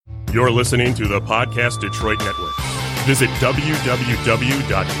You're listening to the Podcast Detroit Network. Visit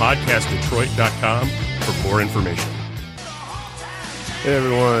www.podcastdetroit.com for more information. Hey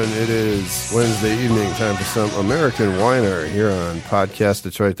everyone, it is Wednesday evening, time for some American Whiner here on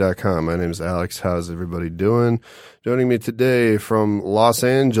podcastdetroit.com. My name is Alex. How's everybody doing? Joining me today from Los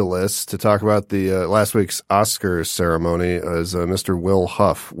Angeles to talk about the last week's Oscars ceremony is Mr. Will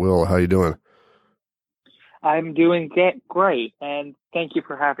Huff. Will, how you doing? I'm doing great, and thank you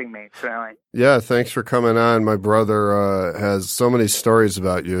for having me tonight. Yeah, thanks for coming on. My brother has so many stories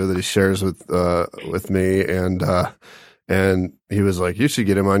about you that he shares with me, and he was like, "You should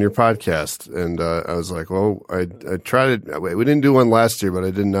get him on your podcast." And I was like, "Well, I tried it. We didn't do one last year, but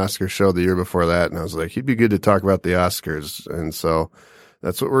I did an Oscar show the year before that." And I was like, "He'd be good to talk about the Oscars." And so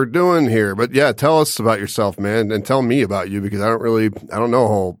that's what we're doing here. But yeah, tell us about yourself, man, and tell me about you because I don't know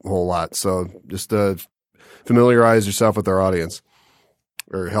a whole lot. So just familiarize yourself with our audience,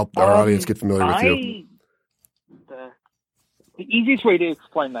 or help our audience get familiar with you. The easiest way to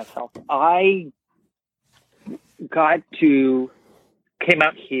explain myself, I came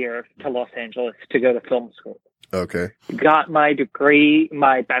out here to Los Angeles to go to film school. Okay. Got my degree,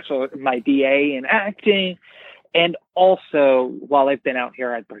 my bachelor, my BA in acting, and also while I've been out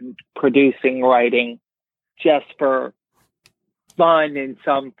here, I've been producing, writing, just for fun and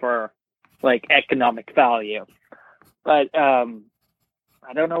some for like economic value. But I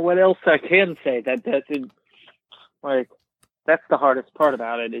don't know what else I can say that doesn't, like, that's the hardest part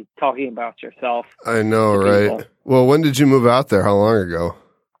about it, is talking about yourself. I know, right? People. Well, when did you move out there? How long ago?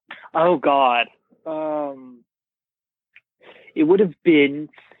 Oh, God. It would have been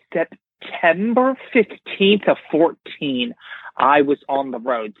September 15th of 14. I was on the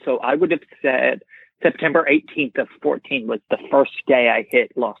road. So I would have said September 18th of 14 was the first day I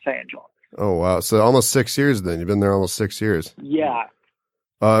hit Los Angeles. Oh, wow. So almost 6 years then. You've been there almost 6 years. Yeah.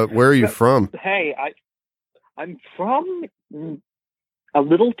 Where are you from? Hey, I'm from a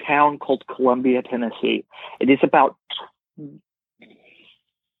little town called Columbia, Tennessee. It is about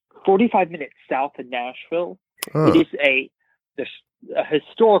 45 minutes south of Nashville. It is a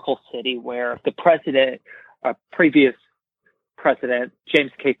historical city where the previous president,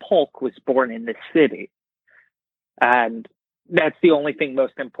 James K. Polk, was born in this city. And that's the only thing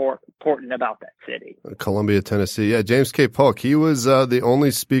most important about that city. Columbia, Tennessee. Yeah, James K. Polk. He was the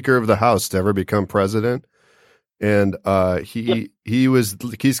only Speaker of the House to ever become president. And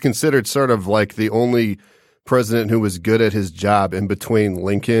he's considered sort of like the only president who was good at his job in between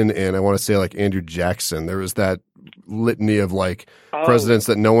Lincoln and I want to say like Andrew Jackson. There was that litany of like presidents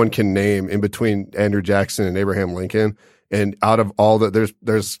that no one can name in between Andrew Jackson and Abraham Lincoln. And out of all that,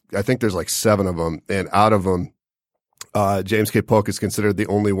 I think there's like 7 of them. And out of them, James K. Polk is considered the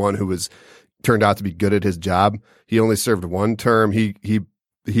only one who turned out to be good at his job. He only served one term. He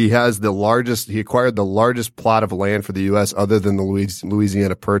acquired the largest plot of land for the U.S. other than the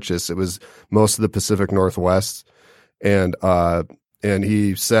Louisiana Purchase. It was most of the Pacific Northwest. And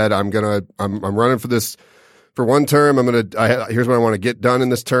he said, I'm running for this for one term. Here's what I want to get done in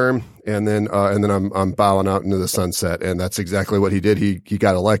this term. And then I'm bowing out into the sunset. And that's exactly what he did. He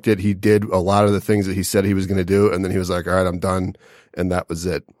got elected. He did a lot of the things that he said he was going to do. And then he was like, all right, I'm done. And that was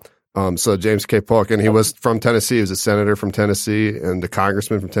it. So James K. Polk, and he was from Tennessee. He was a senator from Tennessee and a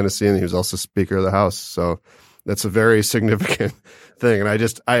congressman from Tennessee. And he was also Speaker of the House. So that's a very significant thing. And I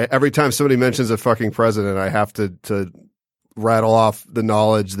every time somebody mentions a fucking president, I have to rattle off the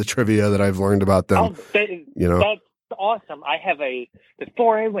knowledge, the trivia that I've learned about them. That's awesome.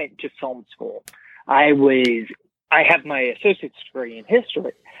 Before I went to film school, I have my associate's degree in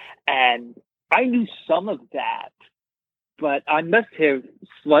history, and I knew some of that, but I must have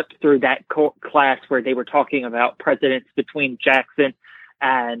slept through that class where they were talking about presidents between Jackson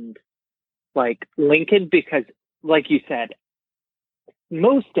and like Lincoln, because like you said,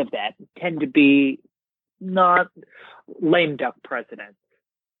 most of that tend to be not lame duck presidents.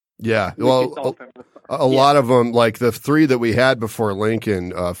 Yeah, well, a lot of them, like the 3 that we had before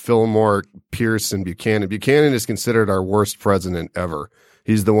Lincoln, Fillmore, Pierce, and Buchanan. Buchanan is considered our worst president ever.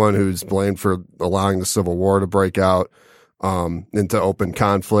 He's the one who's blamed for allowing the Civil War to break out into open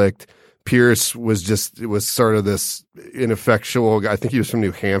conflict. Pierce was sort of this ineffectual guy. I think he was from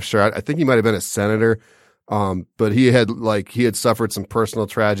New Hampshire. I think he might have been a senator. But he had suffered some personal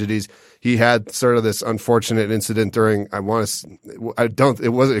tragedies. He had sort of this unfortunate incident during, it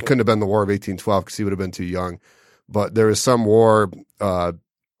couldn't have been the War of 1812 because he would have been too young. But there was some war,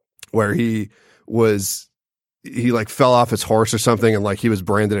 where he fell off his horse or something and he was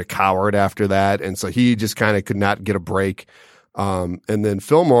branded a coward after that. And so he just kind of could not get a break. And then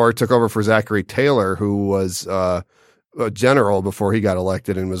Fillmore took over for Zachary Taylor, who was, general before he got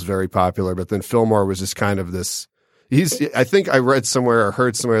elected and was very popular. But then Fillmore was just kind of this. I think I read somewhere or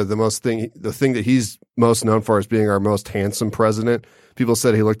heard somewhere the thing that he's most known for is being our most handsome president. People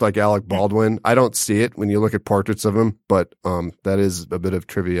said he looked like Alec Baldwin. I don't see it when you look at portraits of him, but that is a bit of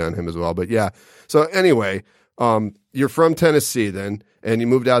trivia on him as well. But yeah. So anyway, you're from Tennessee then, and you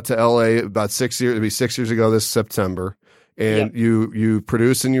moved out to LA about 6 years. It'll be 6 years ago this September, and you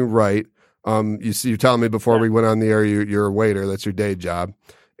produce and you write. You telling me before we went on the air, you're a waiter. That's your day job.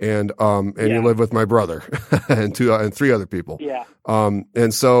 And you live with my brother and three other people. Yeah.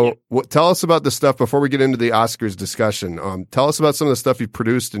 And so tell us about the stuff before we get into the Oscars discussion. Tell us about some of the stuff you've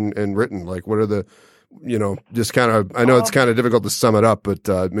produced and written. Like, what are the, just kind of, I know it's kind of difficult to sum it up,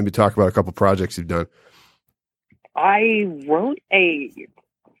 but maybe talk about a couple projects you've done. I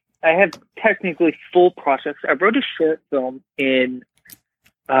have technically full projects. I wrote a short film when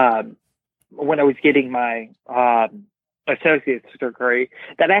I was getting my, associate's degree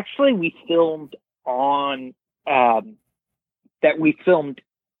that actually we filmed we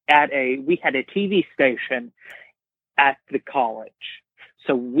had a TV station at the college.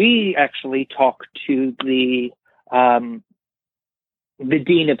 So we actually talked to the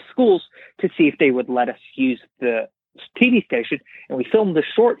dean of schools to see if they would let us use the TV station. And we filmed a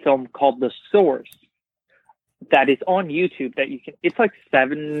short film called The Source that is on YouTube it's like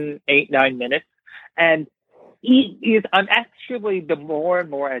 7, 8, 9 minutes. And I'm actually, the more and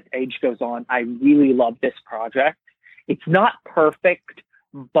more as age goes on, I really love this project. It's not perfect,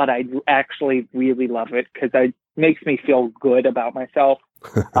 but I actually really love it because it makes me feel good about myself.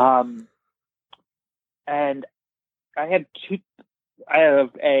 And I have two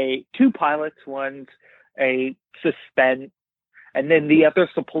pilots. One's a suspense, and then the other's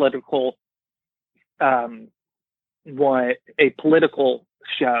a political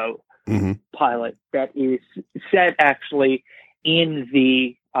show. Mm-hmm. Pilot that is set actually in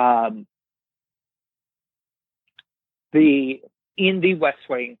the West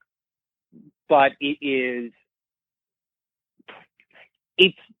Wing, but it's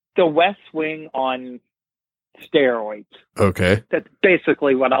the West Wing on steroids. Okay, that's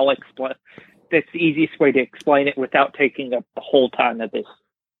basically what I'll explain. That's the easiest way to explain it without taking up the whole time of the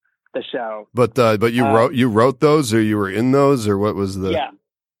show. But you wrote those, or you were in those, or what was the? Yeah.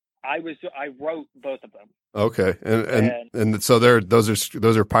 I wrote both of them. Okay, and so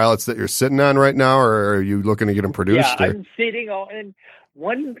those are pilots that you're sitting on right now, or are you looking to get them produced? Yeah, I'm sitting on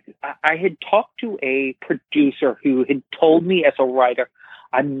one. I had talked to a producer who had told me as a writer,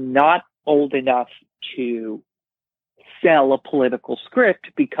 I'm not old enough to sell a political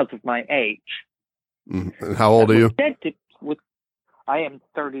script because of my age. Mm-hmm. And how old are you? I am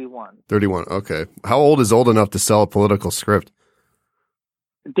 31. 31. Okay. How old is old enough to sell a political script?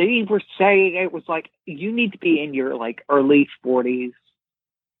 They were saying it was like you need to be in your like early 40s,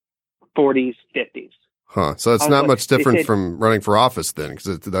 50s. Huh. So it's not much different from running for office then,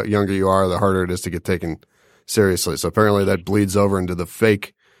 because the younger you are, the harder it is to get taken seriously. So apparently that bleeds over into the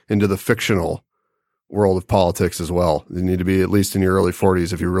fictional world of politics as well. You need to be at least in your early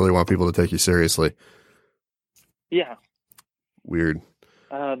 40s if you really want people to take you seriously. Yeah. Weird.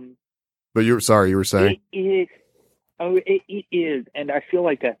 But you were saying? It is, and I feel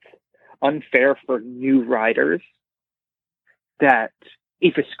like that's unfair for new writers. That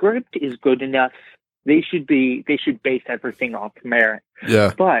if a script is good enough, they should base everything off merit.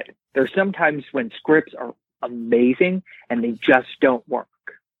 Yeah. But there's sometimes when scripts are amazing and they just don't work.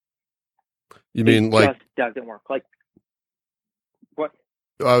 You mean like just doesn't work? Like what?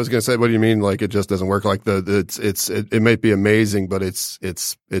 I was going to say, what do you mean? Like it just doesn't work? Like it might be amazing, but it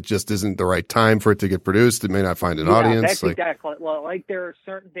just isn't the right time for it to get produced. It may not find an audience. That's exactly. Well, like there are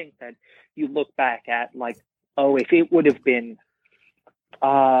certain things that you look back at, like, oh, if it would have been, there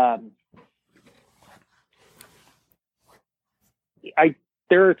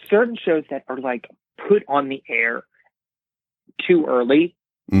are certain shows that are like put on the air too early.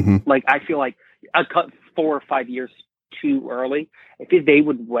 Mm-hmm. Like I feel like I cut 4 or 5 years too early. If they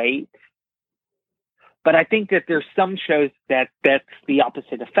would wait. But I think that there's some shows that's the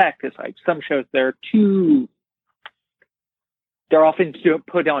opposite effect. It's like some shows they're often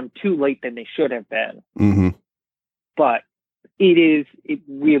put on too late than they should have been. Mm-hmm. But that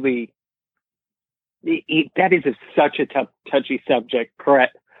is such a touchy subject,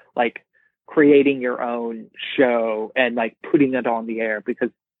 correct? Like creating your own show and like putting it on the air,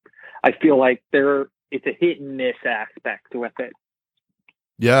 because I feel like it's a hit and miss aspect with it.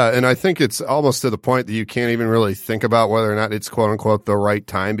 Yeah, and I think it's almost to the point that you can't even really think about whether or not it's quote unquote the right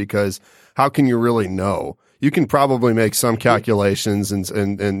time, because how can you really know? You can probably make some calculations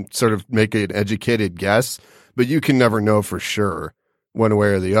and sort of make an educated guess, but you can never know for sure one way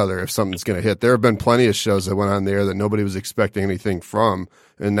or the other if something's going to hit. There have been plenty of shows that went on there that nobody was expecting anything from,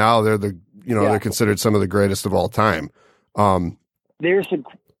 and now they're they're considered some of the greatest of all time. There's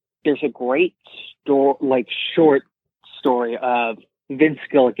a great short story of Vince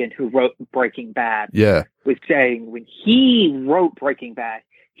Gilligan, who wrote Breaking Bad. Yeah, was saying when he wrote Breaking Bad,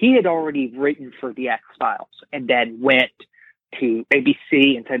 he had already written for the X-Files, and then went to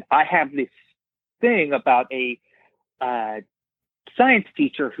ABC and said, "I have this thing about a science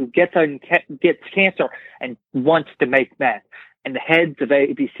teacher who gets cancer and wants to make meth." And the heads of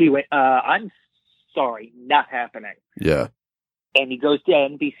ABC went, "I'm sorry, not happening." Yeah. And he goes to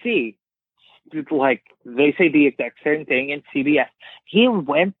NBC. Like, they say the exact same thing in CBS. He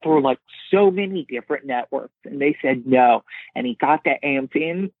went through so many different networks, and they said no. And he got to AMC,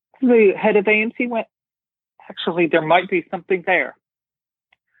 and the head of AMC went, "Actually, there might be something there."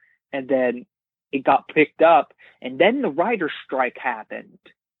 And then it got picked up, and then the writer's strike happened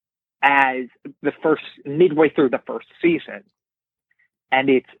as midway through the first season. And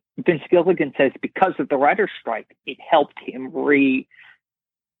Vince Gilligan says because of the writer's strike, it helped him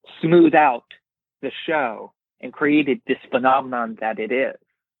smooth out the show and created this phenomenon that it is.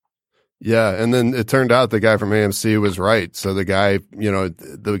 Yeah, and then it turned out the guy from AMC was right. So the guy,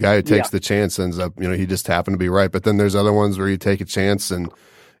 the guy who takes the chance ends up, he just happened to be right. But then there's other ones where you take a chance and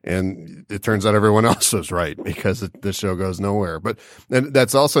it turns out everyone else was right because the show goes nowhere. And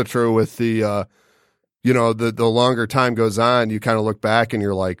that's also true with the longer time goes on, you kind of look back and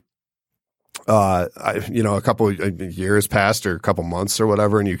you're like, a couple of years passed or a couple months or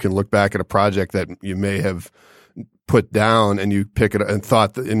whatever, and you can look back at a project that you may have put down and you pick it up and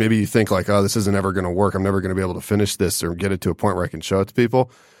thought that, and maybe you think like, oh, this isn't ever going to work. I'm never going to be able to finish this or get it to a point where I can show it to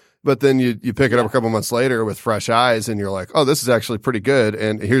people. But then you pick it up a couple months later with fresh eyes and you're like, oh, this is actually pretty good.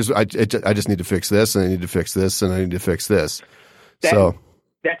 And I just need to fix this, and I need to fix this, and I need to fix this.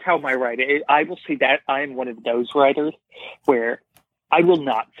 That's how my writing, I will say that I'm one of those writers where I will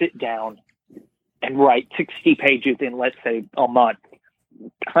not sit down and write 60 pages in, let's say, a month.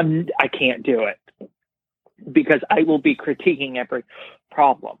 I can't do it because I will be critiquing every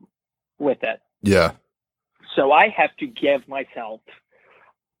problem with it. Yeah. So I have to give myself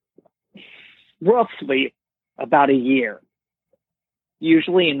roughly about a year.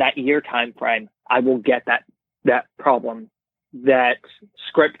 Usually in that year time frame, I will get that problem, that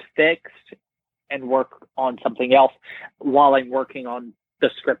script fixed, and work on something else while I'm working on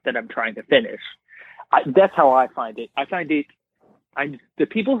the script that I'm trying to finish. That's how I find it. I find it, the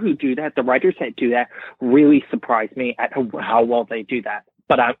people who do that, the writers that do that, really surprise me at how well they do that.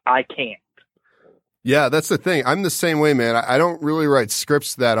 But I can't. Yeah, that's the thing. I'm the same way, man. I don't really write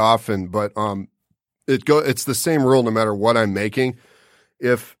scripts that often, but it's the same rule no matter what I'm making.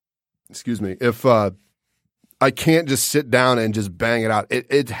 If I can't just sit down and just bang it out.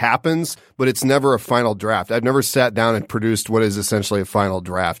 It happens, but it's never a final draft. I've never sat down and produced what is essentially a final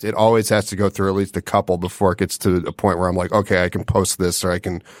draft. It always has to go through at least a couple before it gets to a point where I'm like, okay, I can post this, or I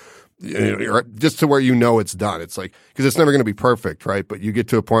can, just to where it's done. It's like, because it's never going to be perfect, right? But you get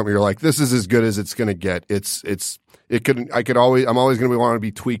to a point where you're like, this is as good as it's going to get. I'm always going to want to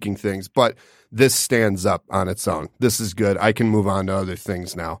be tweaking things, but this stands up on its own. This is good. I can move on to other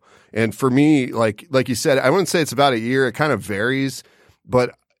things now. And for me, like you said, I wouldn't say it's about a year. It kind of varies,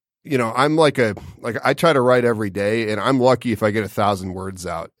 but I'm I try to write every day, and I'm lucky if I get 1,000 words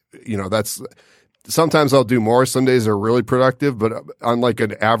out. Sometimes I'll do more. Some days are really productive, but on like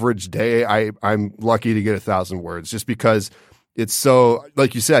an average day, I'm lucky to get 1,000 words just because it's so,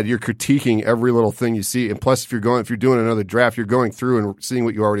 like you said, you're critiquing every little thing you see. And plus, if you're doing another draft, you're going through and seeing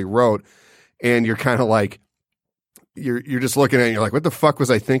what you already wrote, and you're kind of like, you're just looking at it and you're like, what the fuck was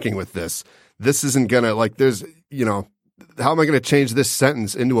I thinking with this? This isn't gonna, how am I going to change this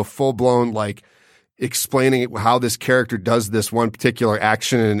sentence into a full blown, explaining how this character does this one particular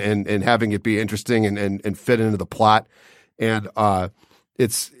action and having it be interesting and fit into the plot. And,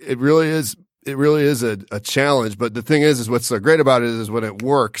 it really is a challenge. But the thing is what's so great about it is when it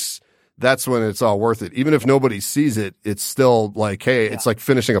works, that's when it's all worth it. Even if nobody sees it, it's still like, hey, it's like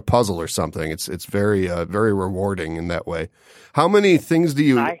finishing a puzzle or something. It's very, very rewarding in that way. How many things do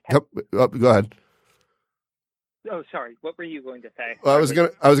you, go ahead. Oh, sorry. What were you going to say? Well, I was going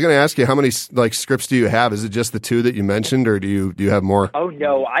to ask you, how many scripts do you have? Is it just the two that you mentioned, or do you have more? Oh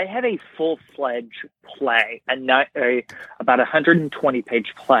no, I have a full-fledged play, and not about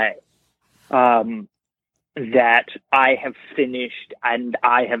 120-page play. That I have finished, and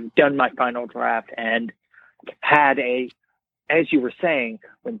I have done my final draft and had as you were saying,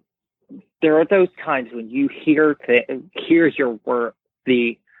 when there are those times when you hear your work,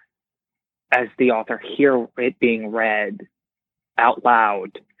 the as the author, hear it being read out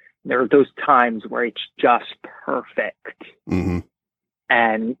loud. There are those times where it's just perfect. Mm-hmm.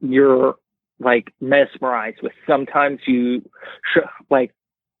 And you're like mesmerized with. Sometimes like,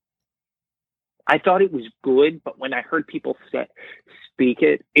 I thought it was good, but when I heard people speak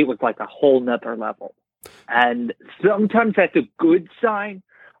it, it was like a whole nother level. And sometimes that's a good sign,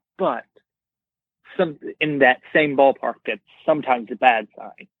 but in that same ballpark, that's sometimes a bad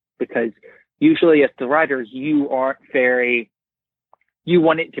sign, because usually as the writers, you want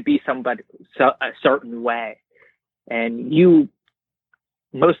it to be a certain way. And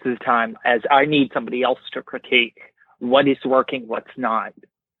most of the time, as I need somebody else to critique what is working, what's not.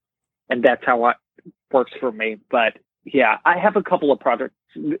 And that's how it works for me. But yeah, I have a couple of projects,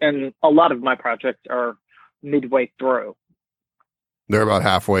 and a lot of my projects are midway through. They're about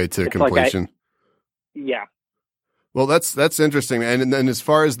halfway to completion. Yeah. Well, that's interesting. And then as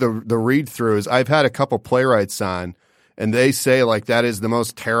far as the read throughs, I've had a couple playwrights on, and they say like that is the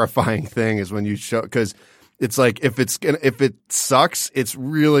most terrifying thing is when you show, because it's like if it sucks, it's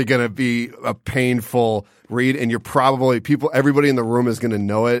really gonna be a painful read, and everybody in the room is gonna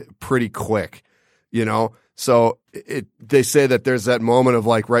know it pretty quick, you know. So they say that there's that moment of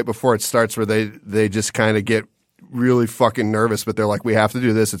like right before it starts where they just kind of get really fucking nervous, but they're like, we have to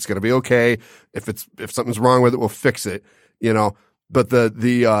do this. It's going to be okay. If something's wrong with it, we'll fix it, you know? But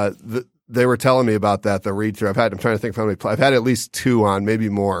they were telling me about that, the read through. I'm trying to think of how many, I've had at least 2 on, maybe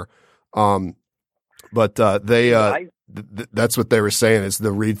more. But that's what they were saying is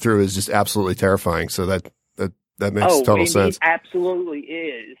the read through is just absolutely terrifying. So that makes total sense. It absolutely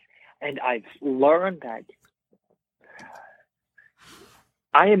is. And I've learned that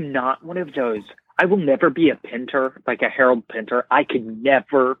I am not one of those. I will never be a Pinter, like a Harold Pinter. I do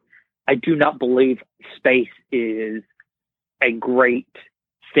not believe space is a great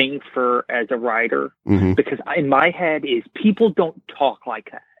thing as a writer, mm-hmm. because in my head is people don't talk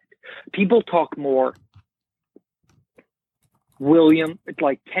like that. People talk more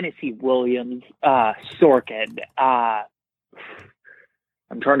like Tennessee Williams, Sorkin. I'm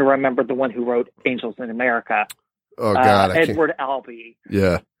trying to remember the one who wrote Angels in America. Oh God, Edward Albee.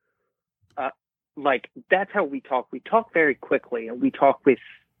 Yeah. Like, that's how we talk. We talk very quickly, and we talk with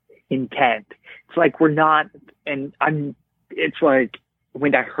intent. It's like we're not, it's like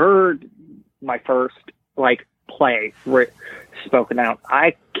when I heard my first like play spoken out,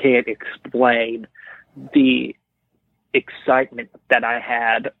 I can't explain the excitement that I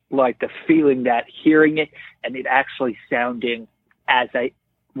had, like the feeling that hearing it and it actually sounding as I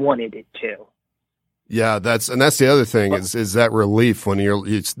wanted it to. Yeah, that's the other thing is that relief when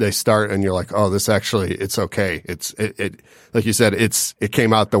they start and you're like, oh, this actually, it's okay. It like you said, it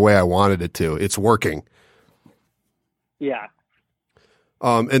came out the way I wanted it to. It's working. Yeah.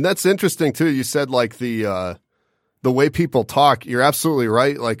 And that's interesting too. You said like the way people talk, you're absolutely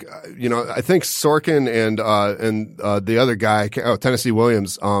right. Like, you know, I think Sorkin and the other guy, Tennessee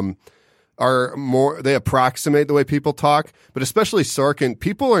Williams, they approximate the way people talk, but especially Sorkin,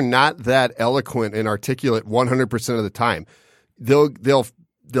 people are not that eloquent and articulate 100% of the time. They'll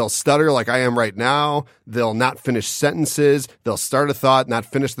stutter like I am right now. They'll not finish sentences. They'll start a thought, not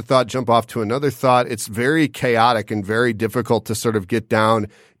finish the thought, jump off to another thought. It's very chaotic and very difficult to sort of get down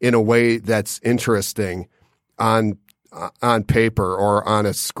in a way that's interesting on paper or on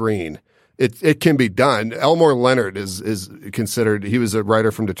a screen. It can be done. Elmore Leonard is considered. He was a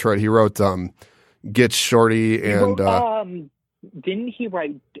writer from Detroit. He wrote Get Shorty and didn't he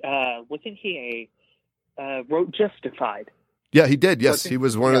write? Wasn't he wrote Justified? Yeah, he did. Yes, he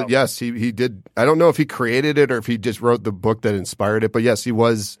was one of. Yes, he did. I don't know if he created it or if he just wrote the book that inspired it. But yes, he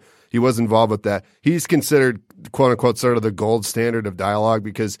was involved with that. He's considered quote unquote sort of the gold standard of dialogue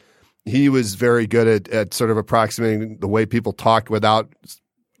because he was very good at sort of approximating the way people talked without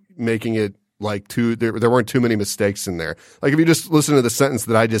making it like there weren't too many mistakes in there. Like if you just listen to the sentence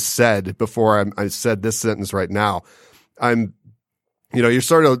that I just said before I said this sentence right now, you're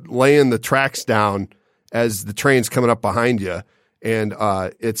sort of laying the tracks down as the train's coming up behind you. And,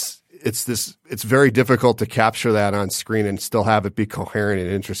 it's very difficult to capture that on screen and still have it be coherent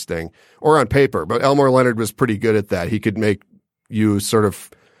and interesting or on paper. But Elmore Leonard was pretty good at that. He could make you sort of,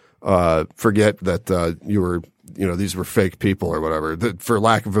 forget that, you were, these were fake people or whatever, for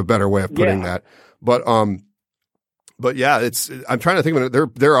lack of a better way of putting that. But yeah, I'm trying to think of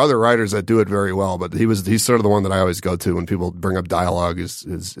it. There are other writers that do it very well, but he's sort of the one that I always go to when people bring up dialogue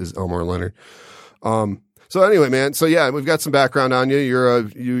is Elmore Leonard. So anyway, man. So yeah, we've got some background on you.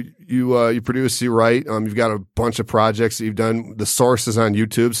 You produce, you write. You've got a bunch of projects that you've done. The source is on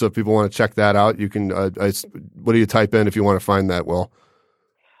YouTube. So if people want to check that out, you can, what do you type in if you want to find that, Will?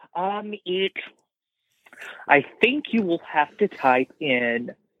 I think you will have to type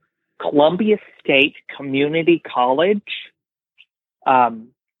in Columbia State Community College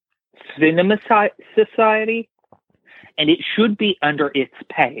Cinema Society, and it should be under its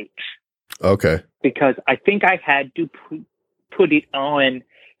page. Okay. Because I think I had to put it on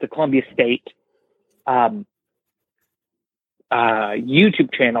the Columbia State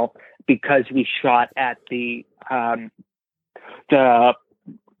YouTube channel because we shot at the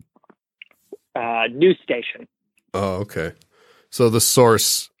news station. Oh, okay. So the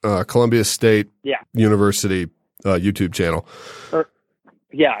source, Columbia State University YouTube channel.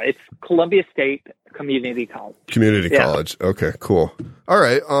 It's Columbia State Community College. College. Okay, cool. All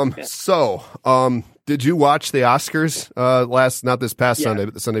right. So, did you watch the Oscars not this past Sunday,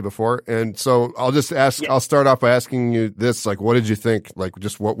 but the Sunday before? And so I'll just ask. I'll start off by asking you this: like, what did you think? Like,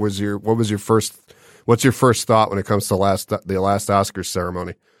 just what's your first thought when it comes to the last Oscars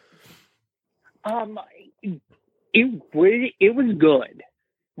ceremony? It was good.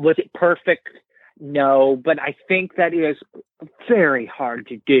 Was it perfect? No, but I think that is very hard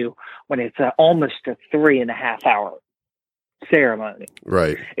to do when it's almost a 3.5 hour ceremony.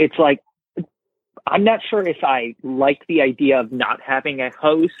 Right. It's like, I'm not sure if I like the idea of not having a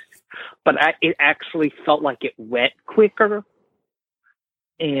host, but it actually felt like it went quicker.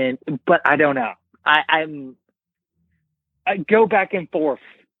 But I don't know. I go back and forth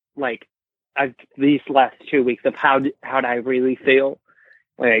like these last 2 weeks of how do I really feel.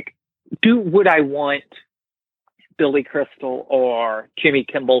 Like, would I want Billy Crystal or Jimmy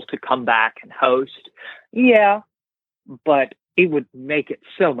Kimmel to come back and host? Yeah, but it would make it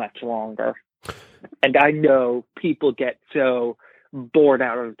so much longer. And I know people get so bored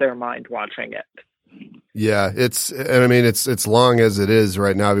out of their mind watching it. Yeah, it's long as it is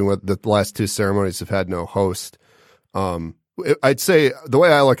right now. I mean, what the last two ceremonies have had no host. I'd say the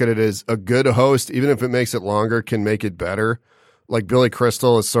way I look at it is a good host, even if it makes it longer, can make it better. Like Billy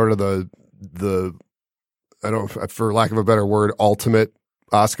Crystal is sort of the for lack of a better word, ultimate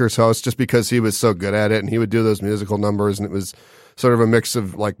Oscars host, just because he was so good at it and he would do those musical numbers, and it was sort of a mix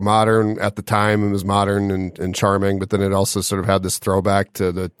of like modern at the time. It was modern and charming, but then it also sort of had this throwback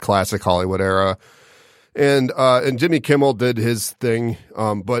to the classic Hollywood era. And Jimmy Kimmel did his thing.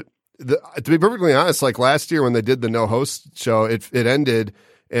 But to be perfectly honest, like last year when they did the no host show, it ended.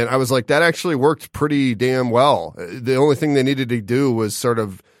 And I was like, that actually worked pretty damn well. The only thing they needed to do was sort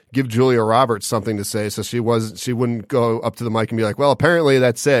of give Julia Roberts something to say, so she wouldn't go up to the mic and be like, well, apparently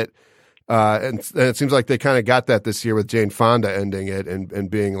that's it. And it seems like they kind of got that this year with Jane Fonda ending it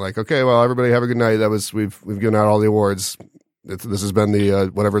and being like, okay, well, everybody have a good night. We've given out all the awards. This has been the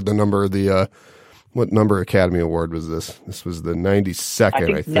what number Academy Award was this? This was the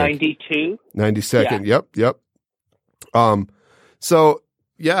 92nd, I think. 92. 92nd. Yeah. Yep. So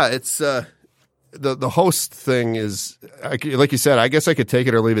yeah, it's the host thing is like you said. I guess I could take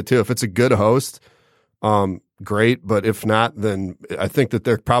it or leave it too. If it's a good host, great. But if not, then I think that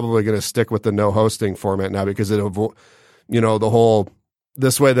they're probably going to stick with the no hosting format now because the whole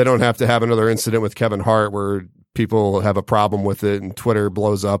this way they don't have to have another incident with Kevin Hart where people have a problem with it and Twitter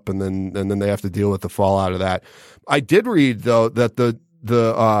blows up and then they have to deal with the fallout of that. I did read though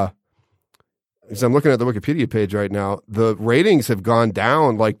that as I'm looking at the Wikipedia page right now, the ratings have gone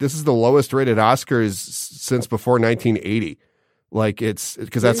down. Like this is the lowest rated Oscars since before 1980. Like it's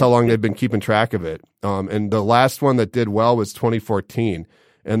because that's how long they've been keeping track of it. And the last one that did well was 2014,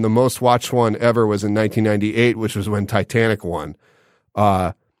 and the most watched one ever was in 1998, which was when Titanic won.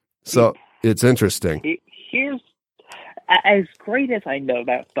 So it's interesting. Here's as great as I know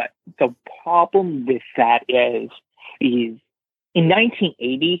that, but the problem with that is in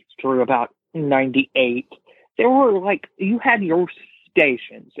 1980 through about 98, there were you had your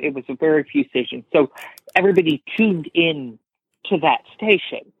stations. It was a very few stations, so everybody tuned in to that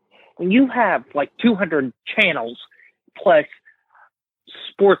station. When you have 200 channels plus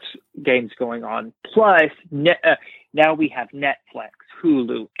sports games going on, plus now we have Netflix,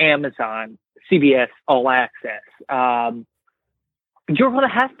 Hulu, Amazon, CBS All Access. You're going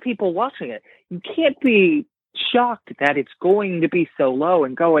to have people watching it. You can't be shocked that it's going to be so low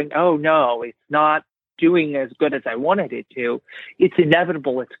and going, oh no, it's not doing as good as I wanted it to. It's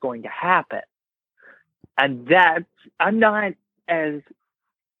inevitable it's going to happen. And I'm not as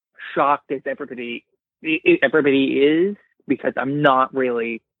shocked as everybody is, because I'm not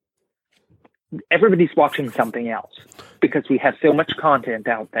really. Everybody's watching something else because we have so much content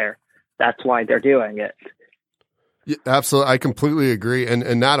out there. That's why they're doing it. Yeah, absolutely. I completely agree.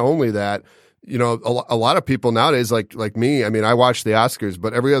 And not only that, a lot of people nowadays, like me, I mean, I watch the Oscars,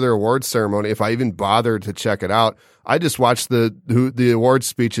 but every other award ceremony, if I even bothered to check it out, I just watch the award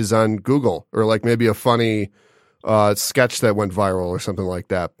speeches on Google, or like maybe a funny sketch that went viral or something like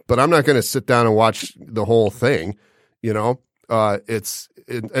that. But I'm not going to sit down and watch the whole thing, you know. And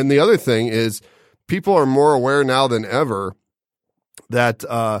the other thing is, people are more aware now than ever that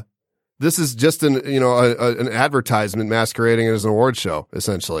this is just an advertisement masquerading as an award show.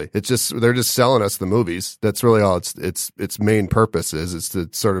 Essentially, they're just selling us the movies. That's really all its main purpose is. It's to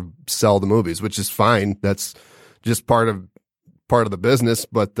sort of sell the movies, which is fine. That's just part of the business.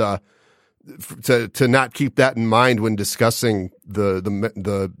 But to not keep that in mind when discussing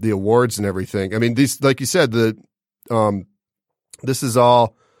the awards and everything. I mean, these, like you said, this is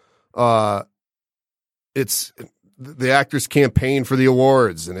all it's the actors campaign for the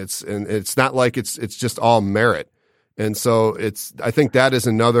awards, and it's not like it's just all merit. And so I think that is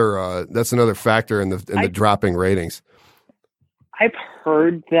another factor in the dropping ratings. I've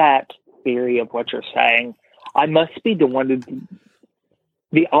heard that theory of what you're saying. I must be the one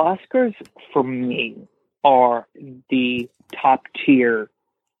the Oscars for me are the top tier.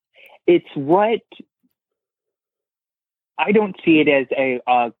 It's what I don't see it as a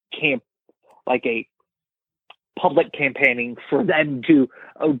public campaigning for them to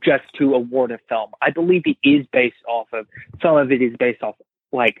just to award a film. I believe some of it is based off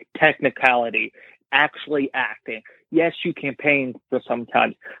like technicality, actually acting. Yes, you campaign for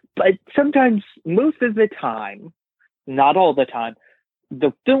sometimes, but sometimes, most of the time, not all the time,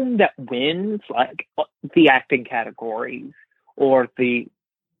 the film that wins, like the acting categories or the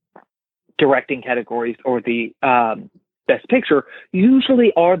directing categories or the Best Picture,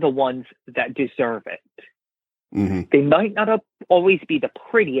 usually are the ones that deserve it. Mm-hmm. They might not always be the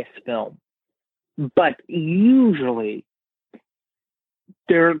prettiest film, but usually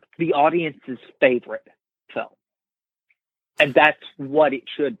they're the audience's favorite film. And that's what it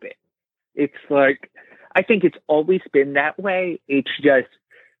should be. It's like, I think it's always been that way. It's just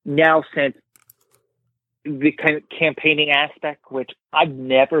now, since the kind of campaigning aspect, which I've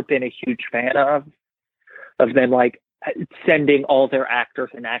never been a huge fan of them like sending all their actors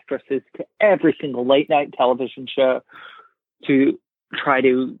and actresses to every single late night television show to try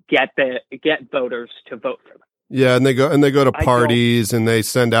to get voters to vote for them. Yeah, and they go to parties and they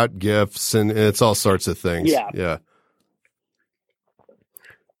send out gifts and it's all sorts of things. Yeah.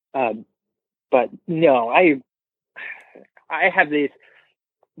 But no, I have these.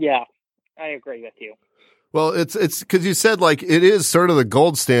 Yeah, I agree with you. Well, it's because you said like it is sort of the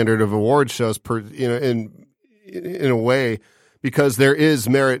gold standard of award shows in a way, because there is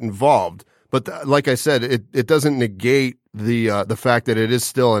merit involved. But like I said, it doesn't negate the fact that it is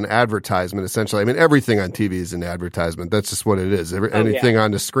still an advertisement, essentially. I mean, everything on TV is an advertisement. That's just what it is. Anything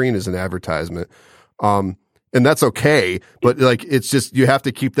on the screen is an advertisement. And that's okay. But like, it's just, you have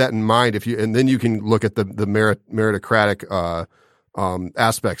to keep that in mind and then you can look at the meritocratic,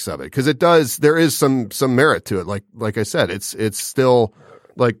 aspects of it. Cause there is some merit to it. Like I said, it's still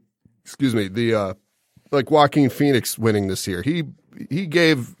like, like Joaquin Phoenix winning this year. He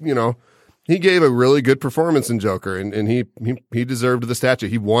gave a really good performance in Joker, and he deserved the statue.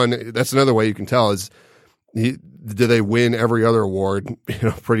 He won. That's another way you can tell is did they win every other award,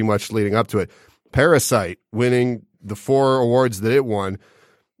 pretty much leading up to it. Parasite winning the 4 awards that it won.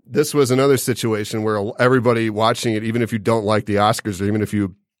 This was another situation where everybody watching it, even if you don't like the Oscars, or even if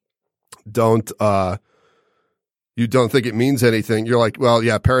you don't think it means anything, you're like, well,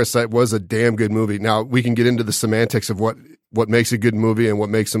 yeah, Parasite was a damn good movie. Now we can get into the semantics of what makes a good movie and what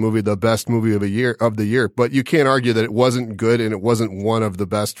makes a movie the best movie of the year, but you can't argue that it wasn't good and it wasn't one of the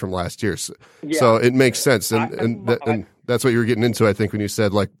best from last year. So it makes sense, and that's what you were getting into, I think, when you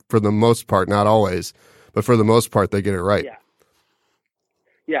said, like, for the most part, not always, but for the most part, they get it right.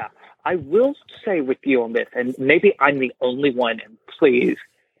 Yeah. I will say with you on this, and maybe I'm the only one, and please,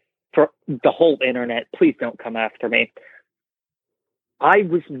 for the whole internet, please don't come after me. I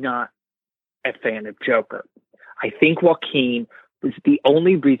was not a fan of Joker. I think Joaquin was the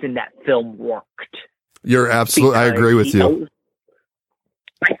only reason that film worked. You're absolutely, I agree with you.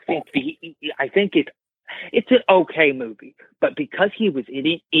 I think it's an okay movie, but because he was in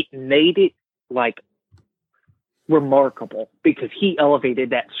it, it made it like remarkable, because he elevated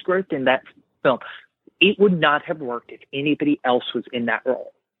that script and that film. It would not have worked if anybody else was in that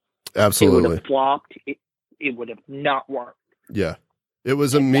role. Absolutely. It would have flopped. It would have not worked. Yeah. It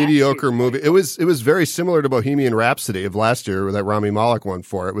was a mediocre movie. It was very similar to Bohemian Rhapsody of last year that Rami Malek won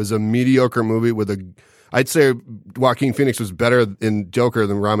for. It was a mediocre movie I'd say Joaquin Phoenix was better in Joker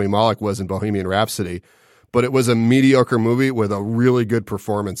than Rami Malek was in Bohemian Rhapsody. but it was a mediocre movie with a really good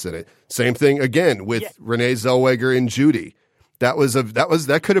performance in it. Same thing again with Renee Zellweger and Judy.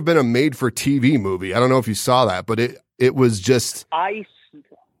 That could have been a made for TV movie. I don't know if you saw that, but it was just. I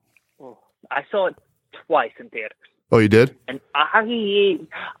saw it twice in theaters. Oh, you did? And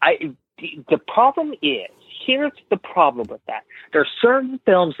the problem is, here's the problem with that. There are certain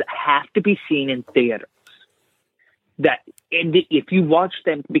films that have to be seen in theaters. And if you watch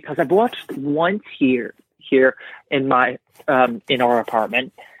them, because I've watched once here in my in our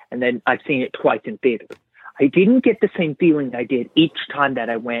apartment, and then I've seen it twice in theaters. I didn't get the same feeling I did each time that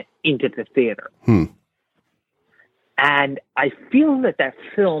I went into the theater. And I feel that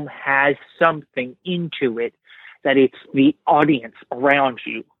film has something into it, that it's the audience around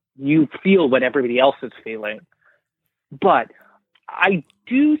you. You feel what everybody else is feeling. But I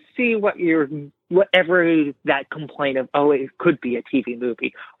do see whatever that complaint of, oh, it could be a TV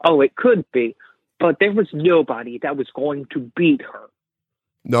movie. Oh, it could be. But there was nobody that was going to beat her.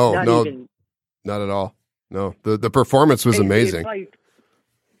 No, not at all. No, the performance was amazing.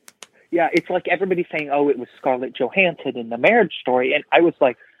 It's like everybody saying, oh, it was Scarlett Johansson in the Marriage Story. And I was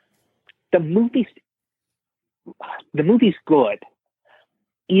like, the movie's good.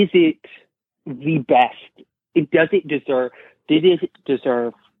 Is it the best? Did it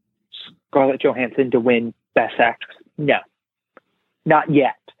deserve Scarlett Johansson to win Best Actress? No, not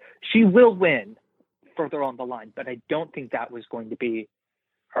yet. She will win further on the line, but I don't think that was going to be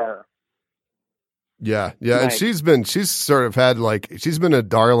her. Yeah. And she's been a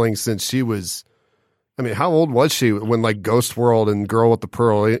darling since she was, I mean, how old was she when like Ghost World and Girl with the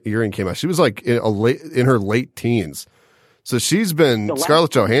Pearl Earring came out? She was like in her late teens. So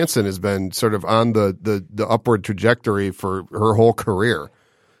Scarlett Johansson has been sort of on the upward trajectory for her whole career.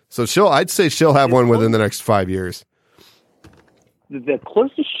 So I'd say she'll have one within the next 5 years. The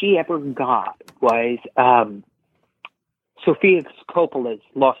closest she ever got was Sofia Coppola's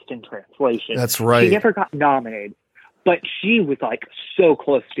Lost in Translation. That's right. She never got nominated, but she was like so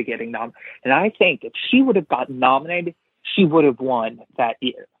close to getting nominated. And I think if she would have gotten nominated, she would have won that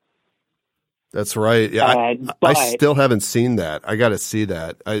year. That's right. Yeah, I still haven't seen that. I got to see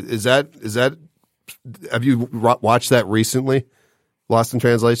that. Is that? Have you watched that recently? Lost in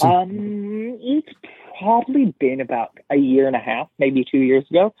Translation. It's probably been about a year and a half, maybe 2 years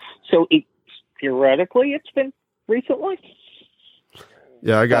ago. So theoretically, it's been recently.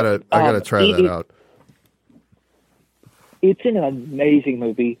 Yeah, I gotta try that out. It's an amazing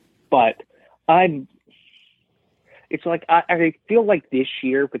movie, but it's like I feel like this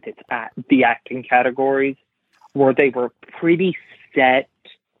year with the acting categories, where they were pretty set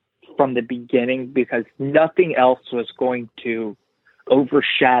from the beginning because nothing else was going to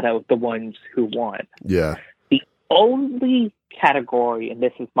overshadow the ones who won. Yeah. The only category, and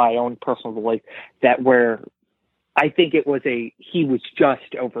this is my own personal belief, that where I think he was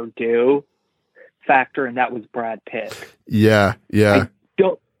just overdue factor, and that was Brad Pitt. Yeah.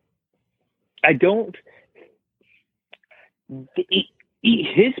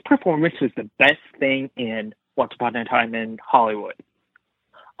 His performance was the best thing in Once Upon a Time in Hollywood.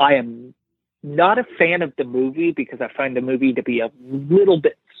 I am not a fan of the movie because I find the movie to be a little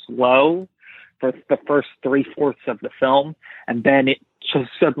bit slow for the first 3/4 of the film, and then it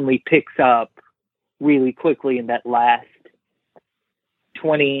just suddenly picks up really quickly in that last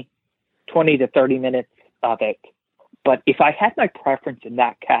 20 to 30 minutes of it. But if I had my preference in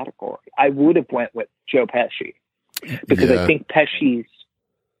that category, I would have went with Joe Pesci. Because I think Pesci's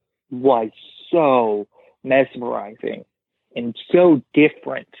was so mesmerizing and so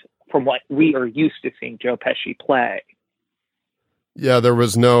different from what we are used to seeing Joe Pesci play. Yeah, there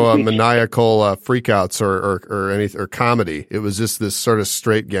was no maniacal freakouts or comedy. It was just this sort of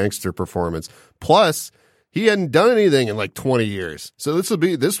straight gangster performance. Plus, he hadn't done anything in like 20 years. So this would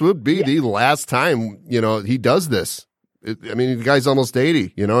be the last time, he does this. The guy's almost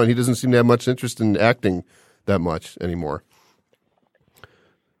 80, and he doesn't seem to have much interest in acting that much anymore.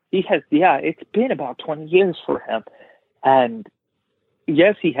 He has, it's been about 20 years for him. And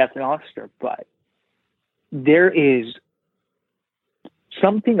yes, he has an Oscar, but there is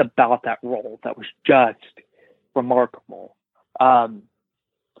something about that role that was just remarkable.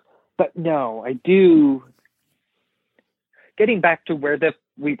 But no, I do. Getting back to where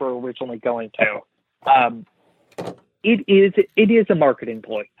we were originally going to, it is a marketing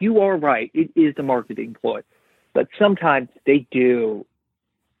ploy. You are right. It is a marketing ploy. But sometimes they do.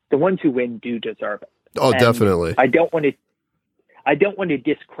 The ones who win do deserve it. Oh, and definitely. I don't want to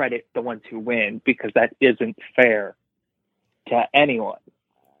discredit the ones who win because that isn't fair to anyone.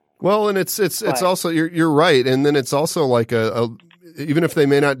 Well, and it's also you're right, and then it's also like a even if they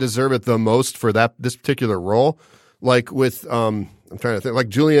may not deserve it the most for this particular role, like with I'm trying to think, like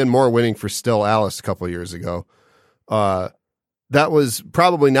Julianne Moore winning for Still Alice a couple of years ago. That was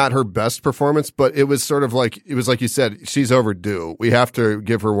probably not her best performance, but it was sort of like, it was like you said, she's overdue. We have to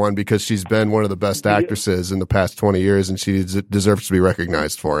give her one because she's been one of the best actresses in the past 20 years, and she deserves to be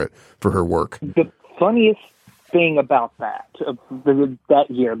recognized for it, for her work. The funniest thing about that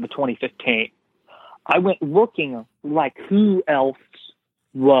year, the 2015, I went looking like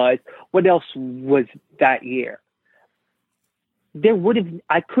what else was that year?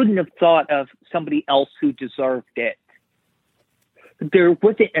 I couldn't have thought of somebody else who deserved it. There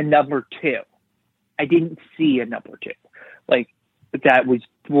wasn't a number two. I didn't see a number two. Like, that was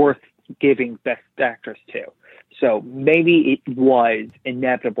worth giving Best Actress to. So maybe it was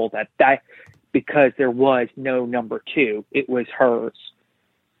inevitable that because there was no number two, it was hers.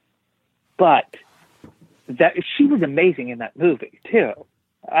 But she was amazing in that movie too.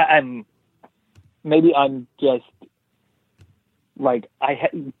 Maybe I'm just like,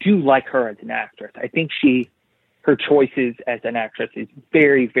 do like her as an actress. I think her choices as an actress is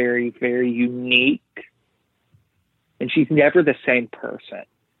very, very, very unique. And she's never the same person.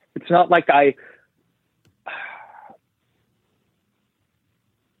 It's not like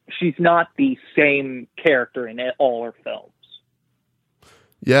she's not the same character in all her films.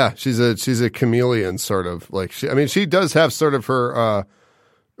 Yeah, she's a chameleon, sort of. Like, she does have sort of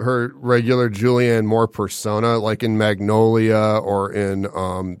her regular Julianne Moore persona, like in Magnolia or in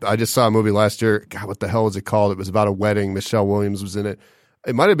I just saw a movie last year. God, what the hell was it called? It was about a wedding. Michelle Williams was in it.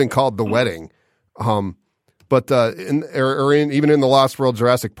 It might have been called The Wedding. But even in The Lost World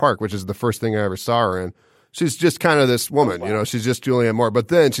Jurassic Park, which is the first thing I ever saw her in, she's just kind of this woman, she's just Julianne Moore. But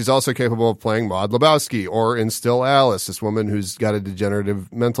then she's also capable of playing Maud Lebowski, or in Still Alice, this woman who's got a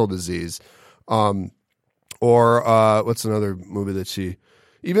degenerative mental disease. Or what's another movie that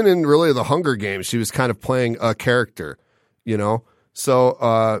even in really The Hunger Games, she was kind of playing a character,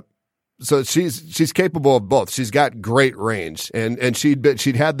 So she's capable of both. She's got great range, and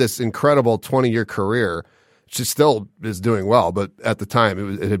she'd had this incredible 20-year career. She still is doing well, but at the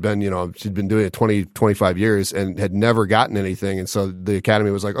time it had been, she'd been doing it 20, 25 years and had never gotten anything. And so the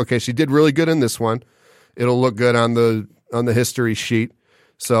Academy was like, okay, she did really good in this one. It'll look good on the history sheet.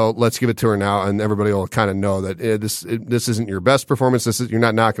 So let's give it to her now, and everybody will kind of know that this isn't your best performance. You're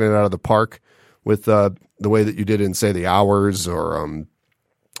not knocking it out of the park with the way that you did in, say, The Hours or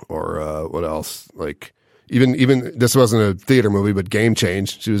what else? Like even this wasn't a theater movie, but Game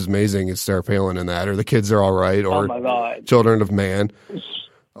Change. She was amazing as Sarah Palin in that. Or The Kids Are All Right. Or Children of Man.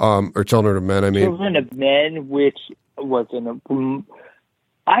 Or Children of Men. Children of Men, which was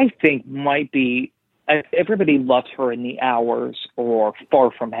I think might be. Everybody loves her in The Hours or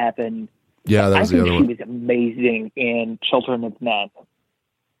Far From Heaven. Yeah, that was the other one. I think she was amazing in Children of Men.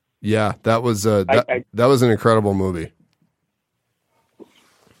 Yeah, that was that was an incredible movie.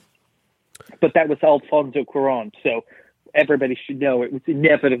 But that was Alfonso Cuarón, so everybody should know it was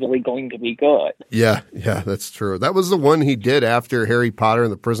inevitably going to be good. Yeah, that's true. That was the one he did after Harry Potter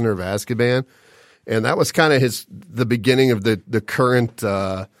and the Prisoner of Azkaban, and that was kind of the beginning of the current.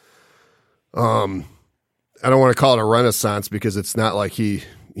 I don't want to call it a renaissance because it's not like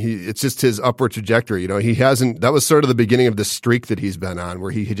it's just his upward trajectory. He hasn't, that was sort of the beginning of the streak that he's been on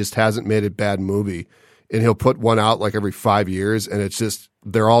where he just hasn't made a bad movie, and he'll put one out like every 5 years, and it's just,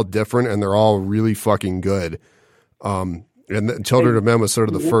 they're all different and they're all really fucking good. And Children of Men was sort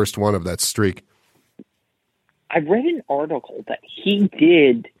of the first one of that streak. I read an article that he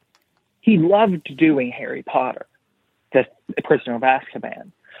loved doing Harry Potter, the Prisoner of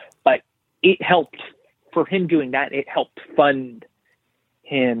Azkaban, but it helped. For him doing that, it helped fund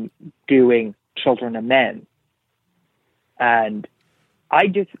him doing Children of Men. And I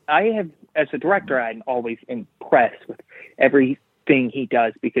have, as a director, I'm always impressed with everything he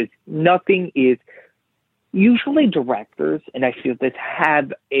does, because nothing is, usually directors, and I feel this,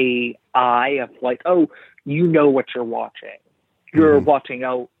 have a eye of like, oh, you know what you're watching. You're watching,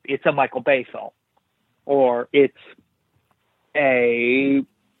 oh, it's a Michael Bay film, or it's a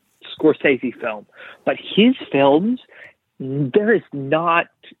Scorsese film. But his films, there is not,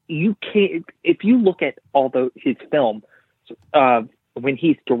 you can't, if you look at his films when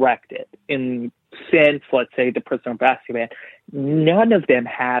he's directed, in since, let's say, The Prisoner of Azkaban, none of them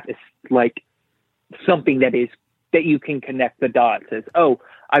have like something that you can connect the dots as, oh,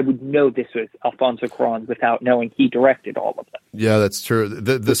 I would know this was Alfonso Cuarón without knowing he directed all of them. Yeah, that's true.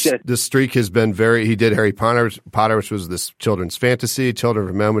 The streak has been he did Harry Potter, which was this children's fantasy, Children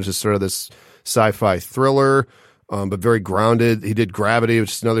of Men, which is sort of this sci-fi thriller. but very grounded. He did Gravity,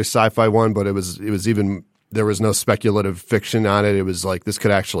 which is another sci-fi one, but it was even, there was no speculative fiction on it. It was like, this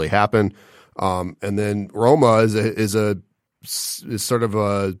could actually happen. And then Roma is sort of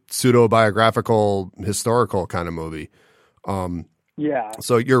a pseudo-biographical historical kind of movie. Yeah.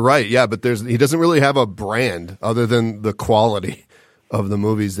 So you're right. Yeah. But he doesn't really have a brand other than the quality of the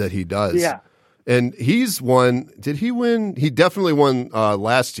movies that he does. Yeah. And he's won. Did he win? He definitely won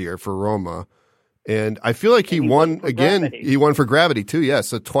last year for Roma. And I feel like he won again. Gravity. He won for Gravity too. Yeah.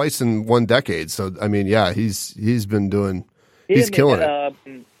 So twice in one decade. So, I mean, yeah, he's been doing, he's killing it.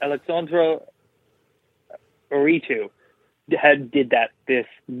 Alexandro Aritu did that this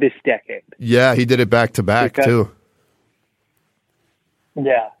decade. Yeah. He did it back to back too.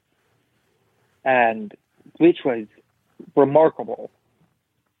 Yeah. And which was remarkable.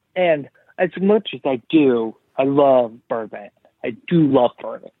 And as much as I love Birdman. I do love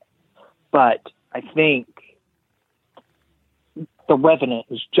Birdman. But I think The Revenant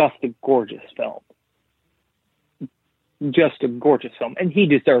is just a gorgeous film. Just a gorgeous film. And he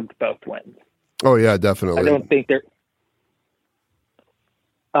deserved both wins. Oh, yeah, definitely. I don't think they're...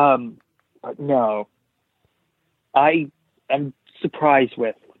 but no. I'm surprised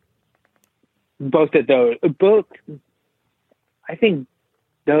with both of those. I think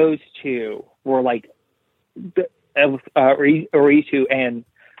those two were like... Aritu and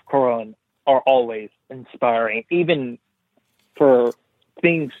Coron are always inspiring, even for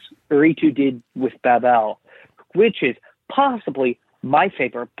things Aritu did with Babel, which is possibly my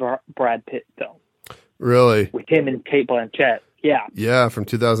favorite Brad Pitt film. Really? With him and Cate Blanchett. Yeah. Yeah, from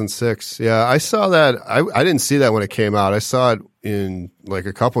 2006. Yeah, I saw that. I didn't see that when it came out. I saw it in like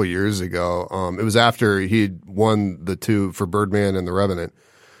a couple years ago. It was after he'd won the two for Birdman and The Revenant.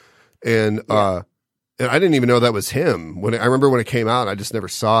 And I didn't even know that was him. I remember when it came out, I just never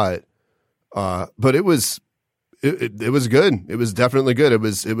saw it. But it was good. It was definitely good. It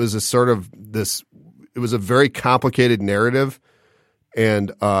was a sort of this. It was a very complicated narrative,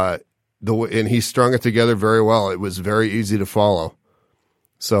 and and he strung it together very well. It was very easy to follow.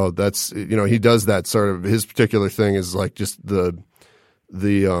 So that's, he does that sort of, his particular thing is like just the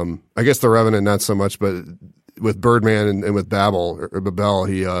I guess The Revenant not so much, but with Birdman and with Babel,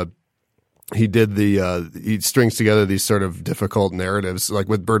 he did he strings together these sort of difficult narratives. Like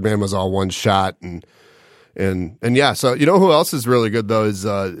with Birdman was all one shot and yeah. So who else is really good though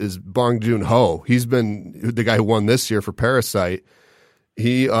is Bong Joon-ho. He's been the guy who won this year for Parasite.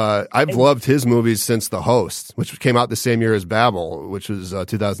 I've loved his movies since The Host, which came out the same year as Babel, which was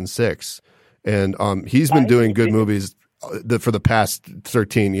 2006, and he's been doing good movies for the past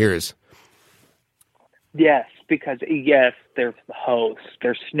 13 years. Yes, because there's The Host,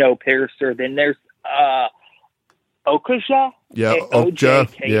 there's Snowpiercer, then there's Okja. Yeah, Okja.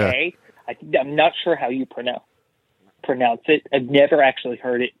 Yeah. I'm not sure how you pronounce it. I've never actually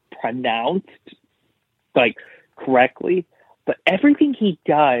heard it pronounced like correctly, but everything he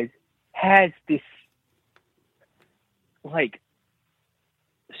does has this like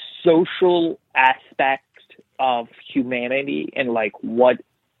social aspect of humanity and like what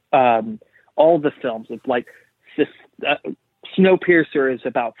all the films of like Snowpiercer is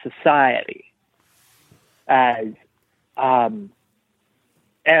about society as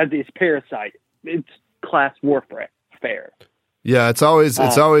is Parasite. It's class warfare. Yeah, it's always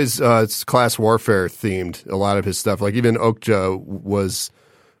it's class warfare themed. A lot of his stuff, like even Okja, was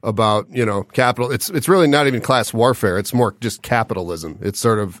about capital. It's really not even class warfare. It's more just capitalism. It's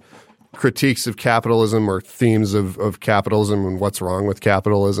sort of critiques of capitalism or themes of capitalism and what's wrong with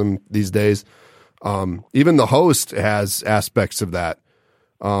capitalism these days. Even The Host has aspects of that.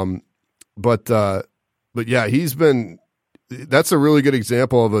 But yeah, that's a really good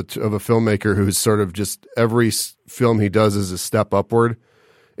example of a filmmaker who's sort of just every film he does is a step upward.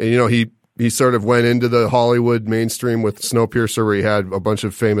 And, he sort of went into the Hollywood mainstream with Snowpiercer, where he had a bunch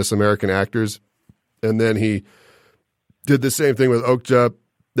of famous American actors. And then he did the same thing with Okja.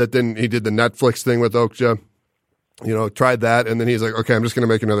 Then he did the Netflix thing with Okja, tried that. And then he's like, okay, I'm just going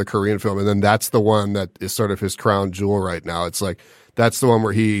to make another Korean film. And then that's the one that is sort of his crown jewel right now. It's like, that's the one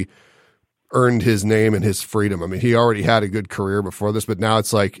where he earned his name and his freedom. I mean, he already had a good career before this, but now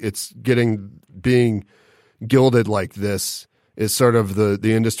it's like being gilded like this is sort of the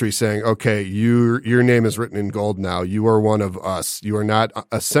industry saying, okay, your name is written in gold now. You are one of us. You are not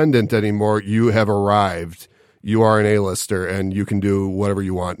ascendant anymore. You have arrived. You are an A-lister and you can do whatever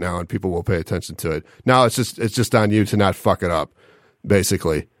you want now and people will pay attention to it. Now it's just on you to not fuck it up,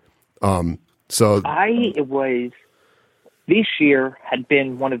 basically. This year had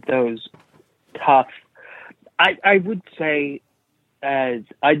been one of those tough. I would say, as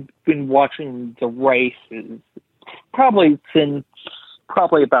I've been watching the races probably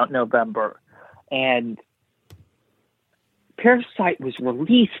about November, and Parasite was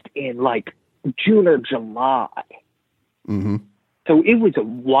released in like June or July. Mm-hmm. So it was a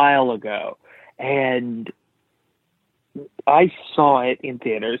while ago, and I saw it in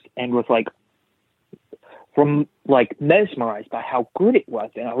theaters and was like, mesmerized by how good it was.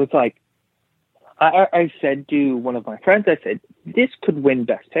 And I was like, I said to one of my friends, I said, this could win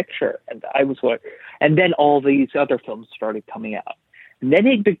Best Picture. And I was like, and then all these other films started coming out. And then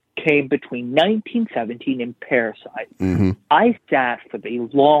it became between 1917 and Parasite. Mm-hmm. I sat for the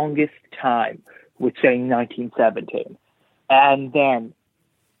longest time with saying 1917. And then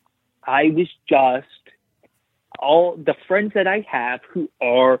I was just, all the friends that I have who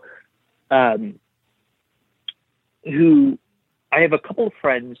are, who I have a couple of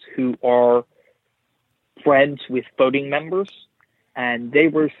friends who are friends with voting members, and they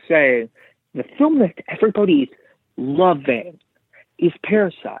were saying the film that everybody's loving is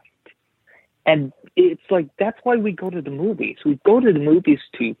Parasite. And it's like, that's why we go to the movies. We go to the movies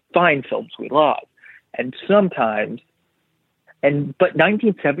to find films we love. And sometimes, but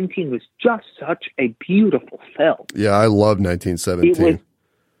 1917 was just such a beautiful film. Yeah, I love 1917.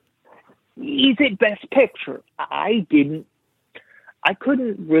 Is it Best Picture? I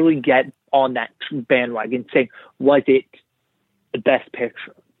couldn't really get on that bandwagon saying, was it the Best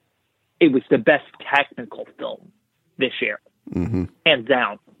Picture? It was the best technical film this year, mm-hmm. hands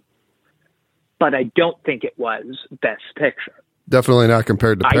down. But I don't think it was Best Picture. Definitely not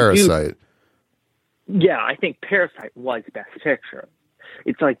compared to Parasite. I think Parasite was Best Picture.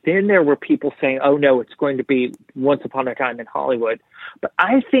 It's like, then there were people saying, oh no, it's going to be Once Upon a Time in Hollywood. But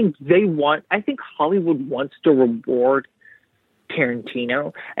I think Hollywood wants to reward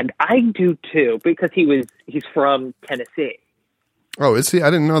Tarantino, and I do too, because he's from Tennessee. Oh, is he? I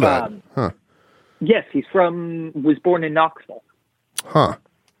didn't know that. Huh. Yes, was born in Knoxville. Huh.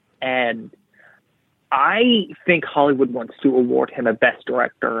 And I think Hollywood wants to award him a Best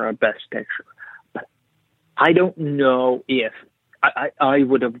Director or a Best Picture. But I don't know if I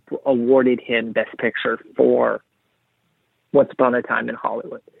would have awarded him Best Picture for Once Upon a Time in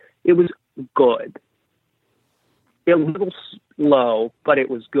Hollywood. It was good. A little slow, but it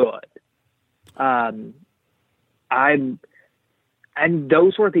was good. And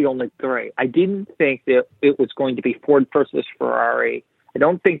those were the only three. I didn't think that it was going to be Ford versus Ferrari. I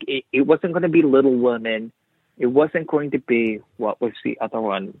don't think it wasn't going to be Little Women. It wasn't going to be, what was the other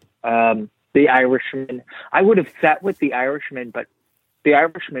one? The Irishman. I would have sat with The Irishman, but The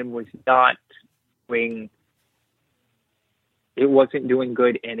Irishman was not doing. It wasn't doing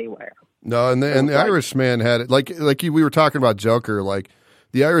good anywhere. No, and the Irishman had like we were talking about Joker. Like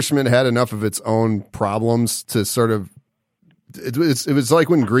the Irishman had enough of its own problems to sort of. It was like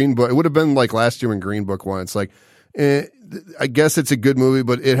when Green Book. It would have been like last year when Green Book won. It's like, I guess it's a good movie,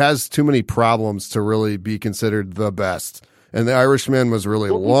 but it has too many problems to really be considered the best. And the Irishman was really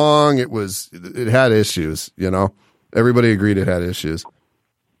long. It had issues. You know, everybody agreed it had issues.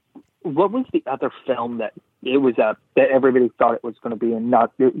 What was the other film that it was that everybody thought it was going to be, and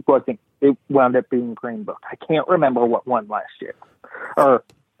it wasn't? It wound up being Green Book. I can't remember what won last year, or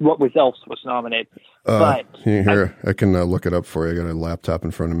what else was nominated. But here, I can look it up for you. I got a laptop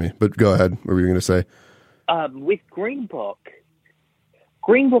in front of me. But go ahead. What were you going to say? With Green Book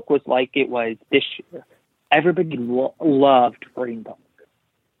was like it was this year. Everybody loved Green Book.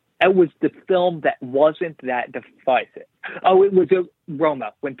 It was the film that wasn't that divisive. Oh, it was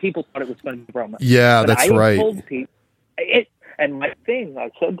Roma, when people thought it was going to be Roma. Yeah, but that's right. Told people, and my thing,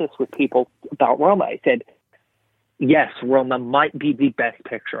 I said this with people about Roma. I said, yes, Roma might be the best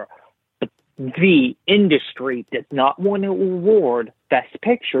picture, but the industry does not want to award Best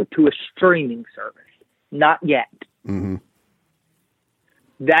Picture to a streaming service. Not yet. Mm-hmm.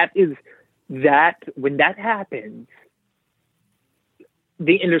 When that happens,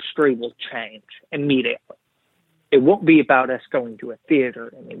 the industry will change immediately. It won't be about us going to a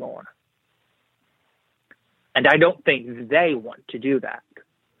theater anymore. And I don't think they want to do that.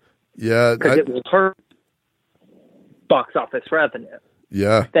 Yeah. Because it will hurt box office revenue.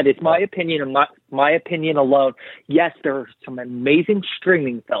 Yeah. That is my opinion, and my opinion alone. Yes, there are some amazing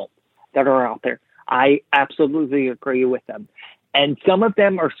streaming films that are out there. I absolutely agree with them. And some of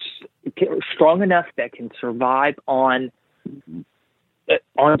them are strong enough that can survive on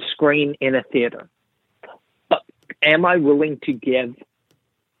screen in a theater. But am I willing to give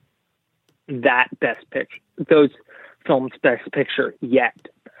that Best Picture, those films Best Picture yet?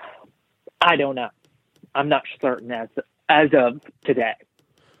 I don't know. I'm not certain as of today.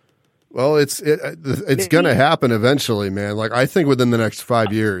 Well, it's going to happen eventually, man. Like I think within the next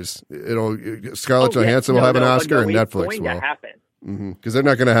 5 years, Scarlett Johansson will have an Oscar, and Netflix going will. to happen. Because they're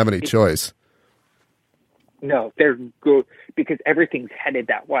not going to have any choice. No, they're good because everything's headed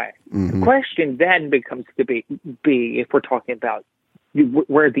that way. The question then becomes to be if we're talking about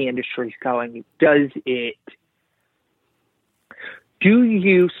where the industry's going, do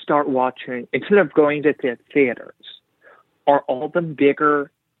you start watching, instead of going to the theaters, are all the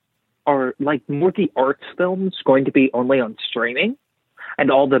bigger, or like more the arts films going to be only on streaming? And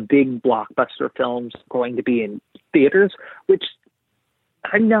all the big blockbuster films going to be in theaters? Which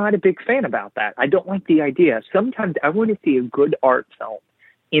I'm not a big fan about that. I don't like the idea. Sometimes I want to see a good art film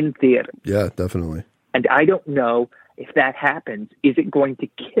in theater. Yeah, definitely. And I don't know if that happens. Is it going to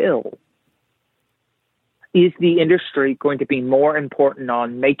kill? Is the industry going to be more important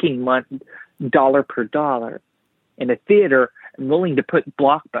on making money dollar per dollar in a theater and willing to put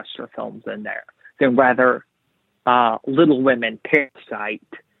blockbuster films in there than rather Little Women, Parasite,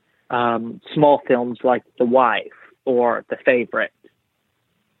 small films like The Wife or The Favorite?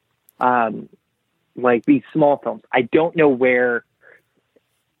 Like these small films. I don't know where,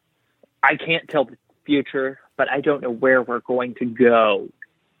 I can't tell the future, but I don't know where we're going to go,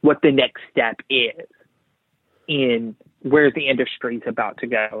 what the next step is in where the industry is about to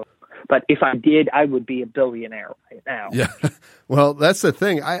go. But if I did, I would be a billionaire right now. Yeah. Well, that's the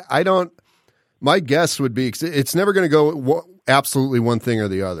thing. I don't, my guess would be, it's never going to go absolutely one thing or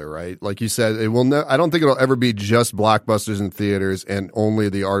the other, right? Like you said, it will. I don't think it'll ever be just blockbusters in theaters and only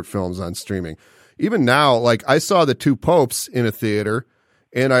the art films on streaming. Even now, like I saw The Two Popes in a theater,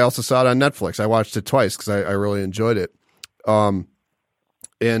 and I also saw it on Netflix. I watched it twice because I really enjoyed it.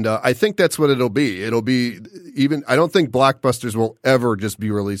 And I think that's what it'll be. It'll be even. I don't think blockbusters will ever just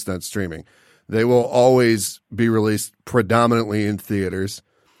be released on streaming. They will always be released predominantly in theaters.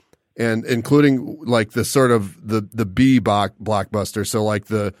 And including like the sort of the B blockbuster, so like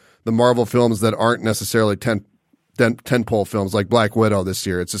the Marvel films that aren't necessarily tentpole films, like Black Widow this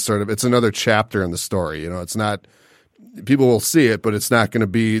year. It's just sort of, it's another chapter in the story. You know, it's not, people will see it, but it's not going to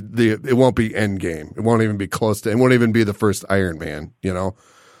be it won't be Endgame. It won't even be close to. It won't even be the first Iron Man. You know,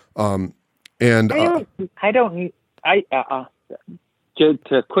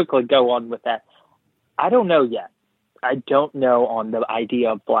 To quickly go on with that, I don't know yet. I don't know on the idea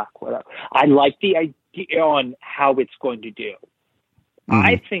of Black Widow. I like the idea on how it's going to do.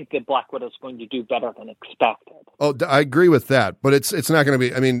 I think that Black Widow is going to do better than expected. Oh, I agree with that, but it's not going to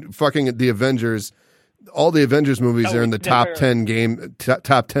be. I mean, fucking the Avengers. All the Avengers movies are in the top 10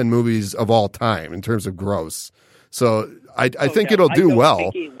 movies of all time in terms of gross. So I think it'll do well.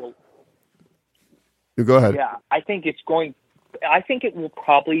 You go ahead. Yeah, I think it will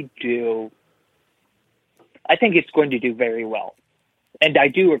probably do. I think it's going to do very well. And I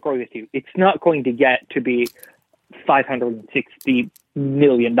do agree with you. It's not going to get to be $560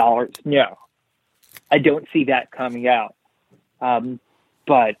 million. No. I don't see that coming out.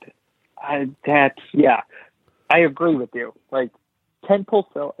 But I agree with you. Like,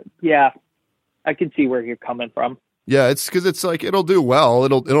 tentpole film, yeah, I can see where you're coming from. Yeah, it's because it's like it'll do well.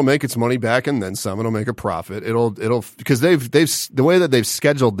 It'll make its money back and then some. It'll make a profit. It'll because they've the way that they've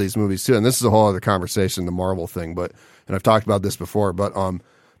scheduled these movies too. And this is a whole other conversation, the Marvel thing. But and I've talked about this before. But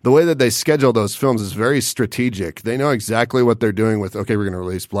the way that they schedule those films is very strategic. They know exactly what they're doing with. Okay, we're going to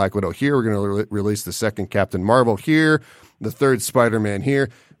release Black Widow here. We're going to release the second Captain Marvel here. The third Spider-Man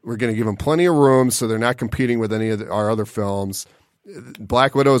here. We're going to give them plenty of room so they're not competing with any of our other films.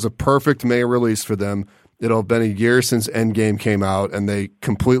 Black Widow is a perfect May release for them. It'll have been a year since Endgame came out, and they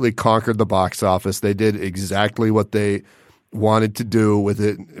completely conquered the box office. They did exactly what they wanted to do with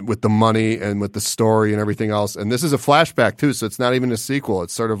it, with the money and with the story and everything else. And this is a flashback, too, so it's not even a sequel.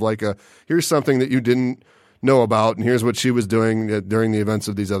 It's sort of like here's something that you didn't know about, and here's what she was doing during the events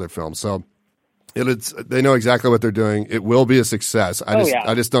of these other films. So they know exactly what they're doing. It will be a success.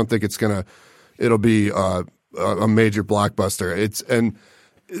 I just don't think it'll be a major blockbuster.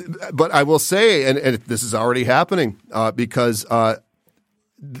 But I will say, and this is already happening because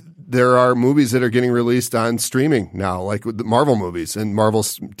there are movies that are getting released on streaming now, like the Marvel movies and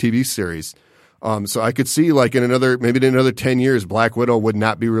Marvel's TV series. So I could see like in another 10 years, Black Widow would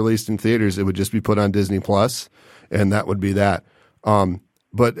not be released in theaters. It would just be put on Disney Plus, and that would be that.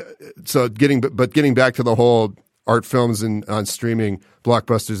 But getting back to the whole art films and on streaming,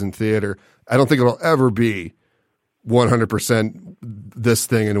 blockbusters in theater, I don't think it'll ever be 100% this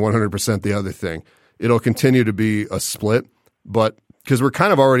thing and 100% the other thing. It'll continue to be a split, but because we're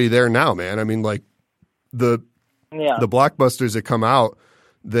kind of already there now, man. I mean, like the blockbusters that come out,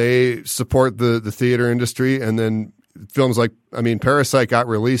 they support the theater industry, and then films like, I mean, Parasite got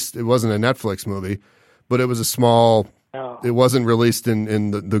released. It wasn't a Netflix movie, but it was a small. Oh. It wasn't released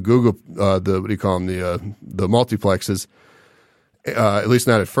in the Google the what do you call them, the multiplexes, at least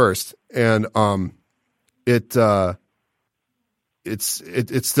not at first, and it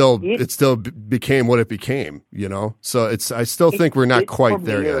still became what it became, you know. So I still think we're not quite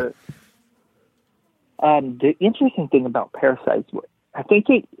there yet. The interesting thing about Parasite, I think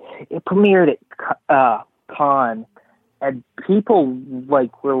it premiered at Cannes, and people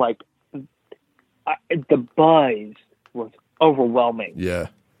were like, the buzz was overwhelming. Yeah,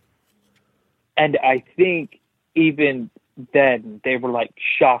 and I think even then they were like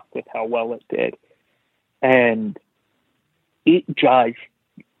shocked with how well it did, and it just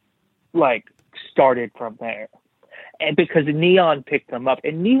like started from there. And because Neon picked them up,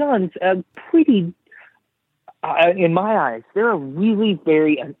 and Neon's a pretty, in my eyes, they're a really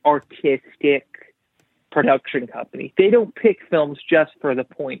very artistic production company. They don't pick films just for the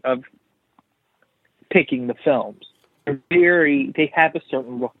point of picking the films. They have a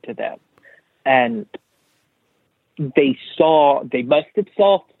certain look to them, and they must have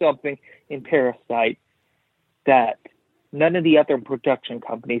saw something in Parasite that none of the other production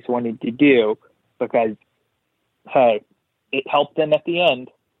companies wanted to do, because, hey, it helped them at the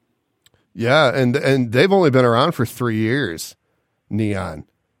end. Yeah, and they've only been around for 3 years, Neon,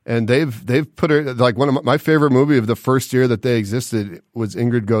 and they've put it, like, one of my favorite movie of the first year that they existed was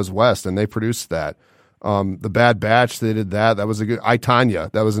Ingrid Goes West, and they produced that. The Bad Batch, they did that. That was a good. I,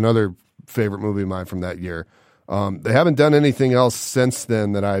 Tonya, that was another favorite movie of mine from that year. They haven't done anything else since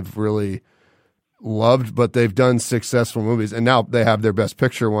then that I've really loved, but they've done successful movies, and now they have their Best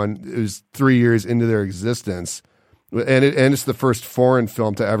Picture one. It was 3 years into their existence, and it's the first foreign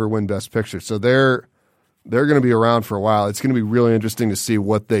film to ever win Best Picture. So they're going to be around for a while. It's going to be really interesting to see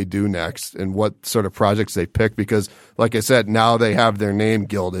what they do next and what sort of projects they pick, because, like I said, now they have their name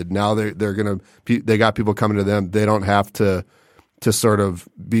gilded. Now they got people coming to them. They don't have to sort of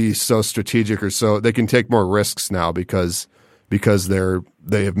be so strategic, or so they can take more risks now because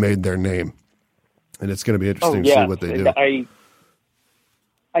they have made their name. And it's going to be interesting to see what they do.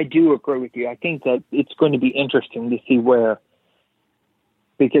 I do agree with you. I think that it's going to be interesting to see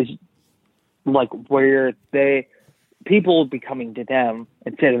because where people will be coming to them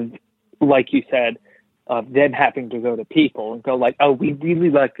instead of, like you said, them having to go to people and go like, oh, we really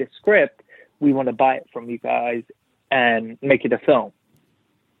like this script. We want to buy it from you guys and make it a film.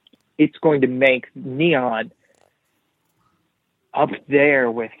 It's going to make Neon up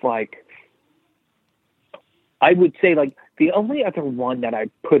there with, like, I would say, like, the only other one that I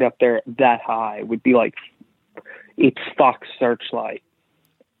put up there that high would be, like, it's Fox Searchlight.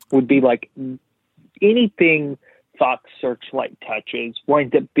 Would be, like, anything Fox Searchlight touches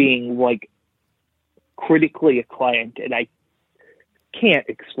winds up being, like, critically acclaimed. And I can't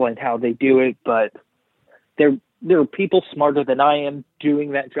explain how they do it, but there are people smarter than I am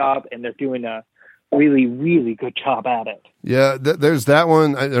doing that job, and they're doing a really, really good job at it. Yeah, there's that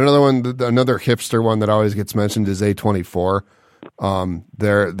one. Another one, another hipster one that always gets mentioned is A24.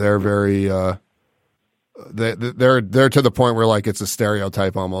 They're very they're to the point where, like, it's a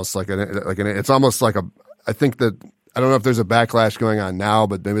stereotype almost, it's almost like I think that, I don't know if there's a backlash going on now,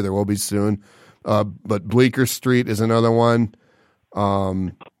 but maybe there will be soon. But Bleecker Street is another one.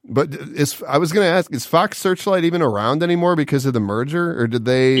 But I was going to ask, is Fox Searchlight even around anymore because of the merger, or did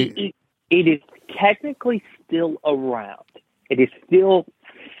they? It is technically still around. It is still,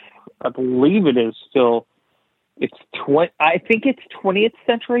 I believe it is still, I think it's 20th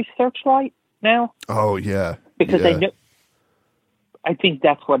Century Searchlight now. Oh, yeah. Because I think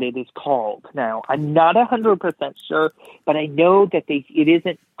that's what it is called now. I'm not 100% sure, but I know that it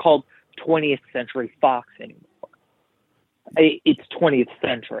isn't called 20th Century Fox anymore. It's 20th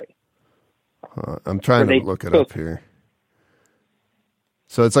Century. I'm trying to look it up here.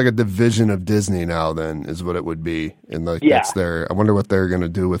 So it's like a division of Disney now, then, is what it would be. And that's I wonder what they're going to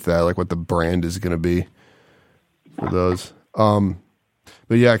do with that, like what the brand is going to be for those.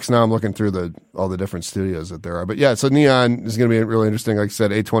 But yeah, because now I'm looking through all the different studios that there are. But yeah, so Neon is going to be really interesting. Like I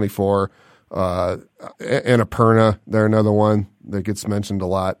said, A24, Annapurna, they're another one that gets mentioned a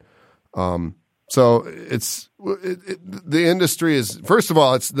lot. So the industry is, first of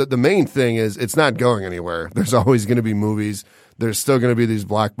all, it's the main thing is it's not going anywhere. There's always going to be movies. There's still going to be these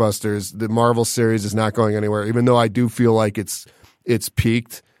blockbusters. The Marvel series is not going anywhere, even though I do feel like it's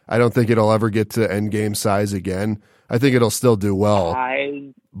peaked. I don't think it'll ever get to Endgame size again. I think it'll still do well,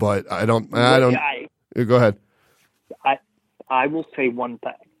 but I don't. Go ahead. I will say one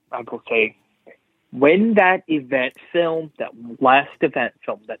thing. I will say, when that last event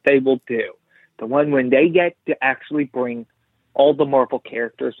film that they will do, The one when they get to actually bring all the Marvel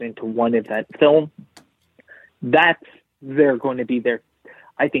characters into one event film. They're going to be there.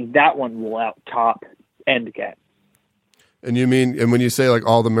 I think that one will out top Endgame. And you mean, and when you say like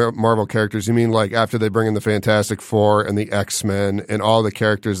all the Marvel characters, you mean like after they bring in the Fantastic Four and the X-Men and all the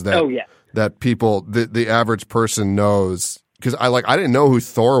characters that that people, the average person knows? Because I didn't know who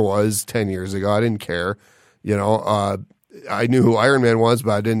Thor was 10 years ago. I didn't care, you know. I knew who Iron Man was,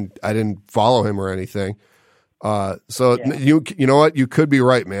 but I didn't follow him or anything. You know what? You could be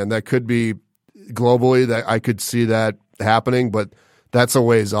right, man. That could be globally that I could see that happening, but that's a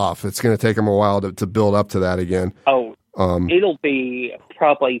ways off. It's going to take them a while to build up to that again. Oh, it'll be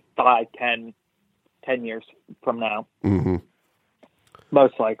probably 5, 10 years from now. Mm-hmm.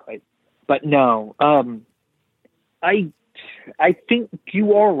 Most likely. But no, I think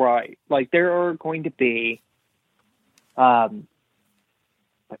you are right. Like, there are going to be, but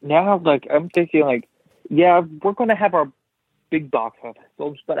now, like, I'm thinking, like, yeah, we're going to have our big box office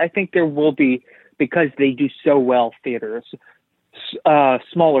films, but I think there will be, because they do so well, theaters,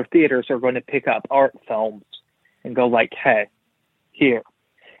 smaller theaters are going to pick up art films and go like, hey, here.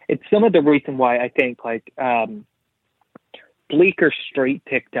 It's some of the reason why I think, like, Bleecker Street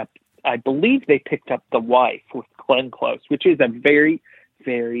picked up, I believe they picked up The Wife with Glenn Close, which is a very,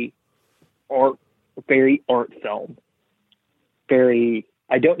 very art film. I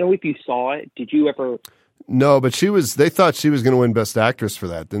don't know if you saw it. Did you ever? No, but they thought she was going to win Best Actress for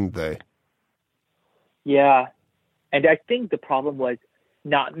that, didn't they? Yeah. And I think the problem was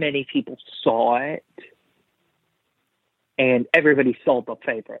not many people saw it, and everybody saw The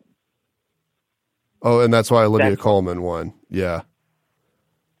Favorite. Oh, and that's why Olivia Colman won. Yeah.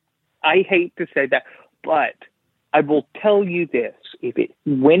 I hate to say that, but I will tell you this.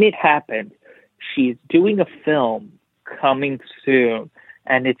 When it happened, she's doing a film coming soon,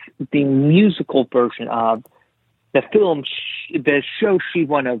 and it's the musical version of the film, the show she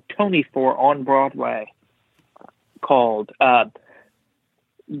won a Tony for on Broadway called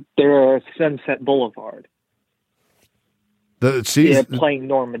Sunset Boulevard. Playing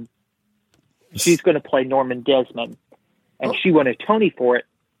Norman. She's going to play Norman Desmond, and she won a Tony for it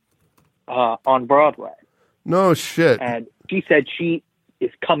on Broadway. No shit. And she said she is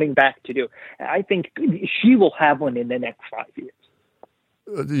coming back to do it. I think she will have one in the next 5 years.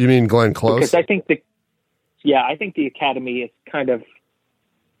 You mean Glenn Close? Because I think the Academy is kind of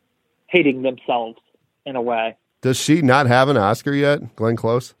hating themselves in a way. Does she not have an Oscar yet, Glenn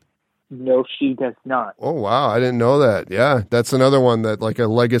Close? No, she does not. Oh wow, I didn't know that. Yeah, that's another one that, like, a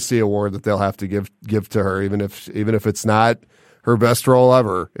legacy award that they'll have to give to her, even if it's not her best role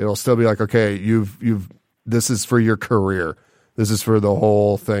ever. It'll still be like, okay, this is for your career. This is for the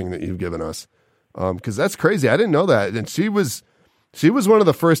whole thing that you've given us. Because that's crazy. I didn't know that. And she was one of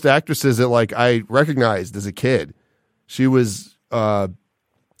the first actresses that, like, I recognized as a kid. She was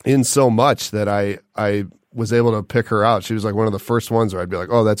in so much that I was able to pick her out. She was like one of the first ones where I'd be like,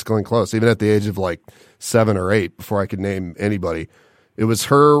 oh, that's Glenn Close, even at the age of like 7 or 8 before I could name anybody. It was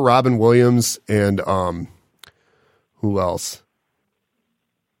her, Robin Williams, and who else?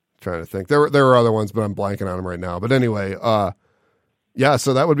 I'm trying to think. There were other ones, but I'm blanking on them right now. But anyway, yeah,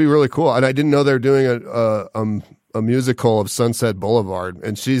 so that would be really cool. And I didn't know they were doing a musical of Sunset Boulevard,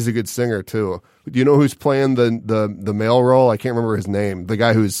 and she's a good singer too. Do you know who's playing the male role? I can't remember his name. The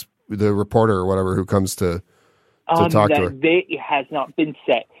guy who's the reporter or whatever who comes to talk to her. It has not been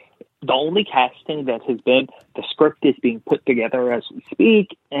set. The only casting that has been, the script is being put together as we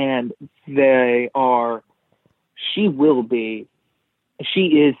speak, and she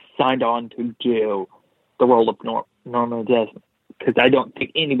is signed on to do the role of Norma Desmond, because I don't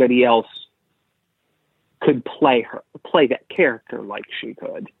think anybody else could play that character like she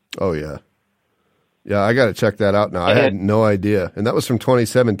could. Oh yeah. Yeah, I got to check that out now. I had no idea. And that was from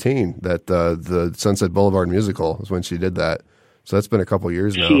 2017, that the Sunset Boulevard musical was when she did that. So that's been a couple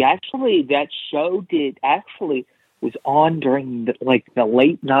years now. That show was on during the late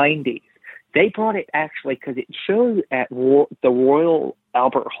 90s. They brought it because it showed at the Royal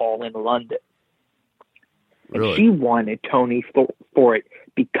Albert Hall in London. And Really? she won a Tony for it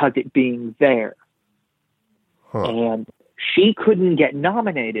because it being there. Huh. And she couldn't get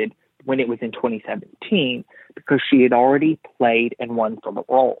nominated when it was in 2017 because she had already played and won for the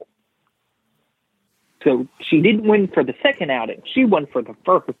role. So she didn't win for the second outing. She won for the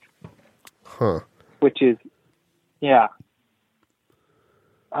first. Huh. Which is, yeah.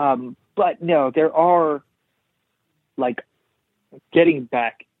 But no, there are, getting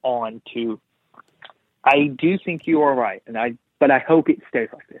back on to, I do think you are right, but I hope it stays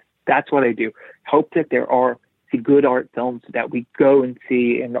like this. That's what I do. Hope that there are the good art films that we go and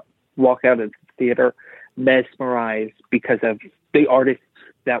see and walk out of the theater mesmerized because of the artists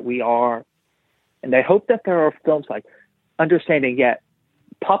that we are. And I hope that there are films like understanding yet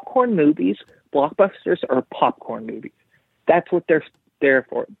popcorn movies, blockbusters are popcorn movies. That's what they're there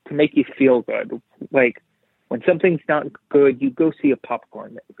for, to make you feel good. Like when something's not good, you go see a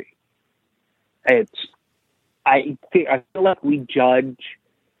popcorn movie. I feel like we judge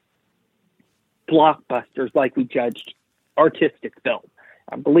blockbusters like we judged artistic film.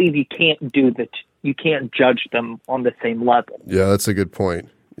 I believe you can't do that. You can't judge them on the same level. Yeah, that's a good point.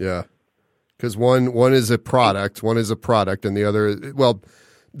 Yeah. Because one is a product, and the other, well,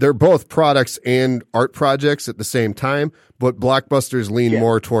 they're both products and art projects at the same time, but blockbusters lean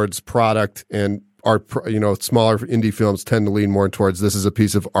more towards product, and art, smaller indie films tend to lean more towards this is a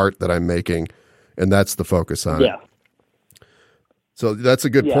piece of art that I'm making, and that's the focus on it. So that's a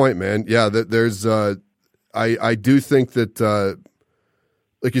good point, man. Yeah, there's, I do think that,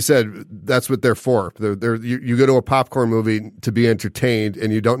 like you said, that's what they're for. You go to a popcorn movie to be entertained,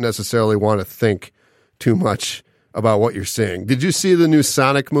 and you don't necessarily want to think too much about what you're seeing. Did you see the new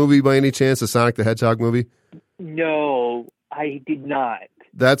Sonic movie by any chance? The Sonic the Hedgehog movie? No, I did not.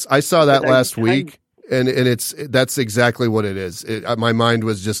 I saw that last week, and that's exactly what it is. My mind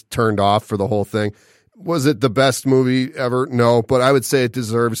was just turned off for the whole thing. Was it the best movie ever? No, but I would say it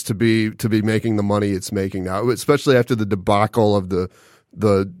deserves to be making the money it's making now, especially after the debacle of the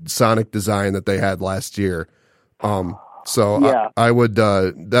Sonic design that they had last year. I would,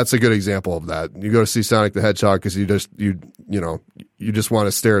 that's a good example of that. You go to see Sonic the Hedgehog because you just want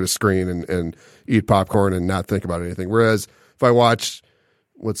to stare at a screen and eat popcorn and not think about anything. Whereas if I watch,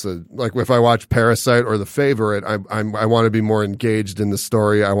 if I watch Parasite or The Favorite, I want to be more engaged in the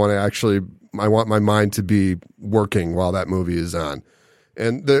story. I want my mind to be working while that movie is on.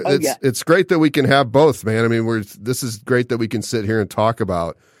 And it's great that we can have both, man. I mean, this is great that we can sit here and talk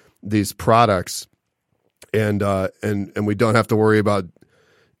about these products, and we don't have to worry about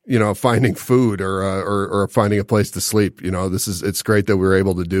finding food or finding a place to sleep. It's great that we're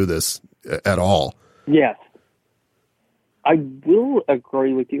able to do this at all. Yes, I will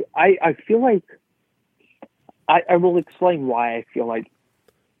agree with you. I feel like I will explain why I feel like.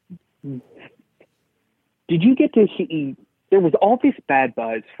 Did you get to see? There was all this bad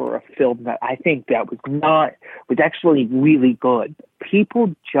buzz for a film that I think that was actually really good.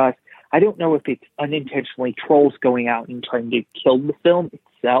 People just, I don't know if it's unintentionally trolls going out and trying to kill the film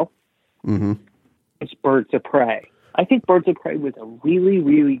itself. Mm-hmm. It's Birds of Prey. I think Birds of Prey was a really,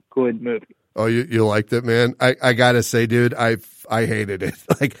 really good movie. Oh, you liked it, man? I gotta say, dude, I hated it.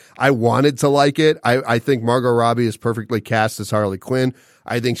 Like, I wanted to like it. I think Margot Robbie is perfectly cast as Harley Quinn.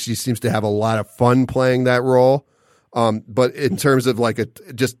 I think she seems to have a lot of fun playing that role. But in terms of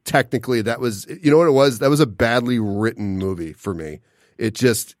just technically, that was, what it was? That was a badly written movie for me. It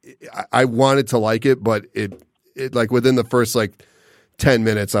just, I wanted to like it, but it like within the first 10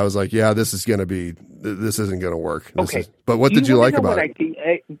 minutes, I was like, yeah, this isn't going to work. But what did you like about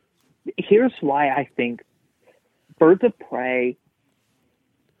it? Here's why I think Birds of Prey,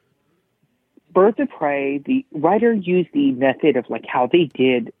 the writer used the method of how they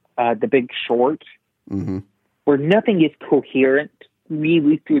did The Big Short, mm-hmm. where nothing is coherent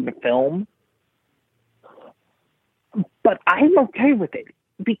really through the film. But I'm okay with it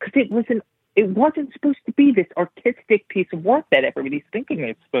because it wasn't supposed to be this artistic piece of work that everybody's thinking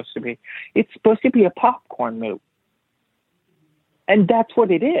it's supposed to be. It's supposed to be a popcorn movie. And that's what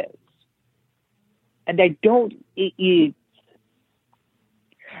it is. And I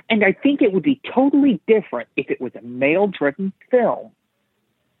think it would be totally different if it was a male-driven film.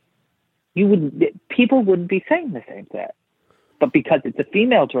 People wouldn't be saying the same thing. But because it's a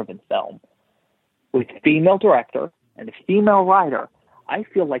female-driven film with a female director and a female writer, I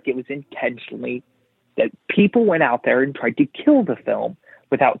feel like it was intentionally that people went out there and tried to kill the film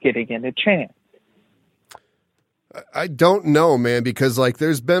without giving it a chance. I don't know, man, because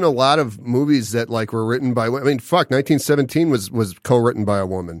there's been a lot of movies that were written by, 1917 was co-written by a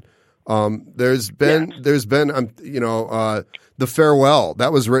woman. There's been The Farewell,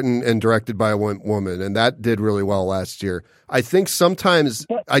 that was written and directed by a woman, and that did really well last year. I think sometimes,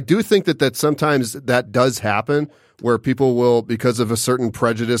 I do think that sometimes that does happen where people will, because of a certain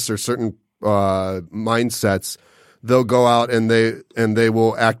prejudice or certain mindsets, they'll go out and they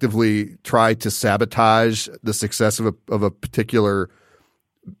will actively try to sabotage the success of a particular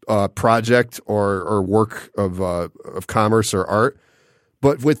project or work of commerce or art.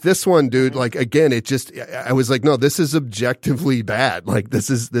 But with this one, dude, again, I was like, no, this is objectively bad. This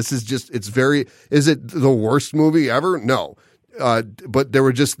is just, is it the worst movie ever? No. But there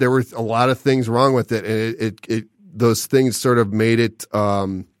were a lot of things wrong with it. And those things sort of made it,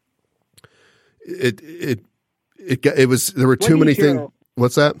 it was, there were too many things.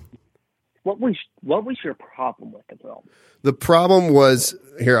 What's that? What was your problem with the film? The problem was,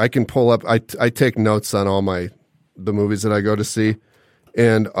 here, I can pull up, I take notes on all the movies that I go to see,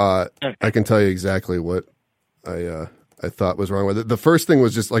 and Okay. I can tell you exactly what I thought was wrong with it. The first thing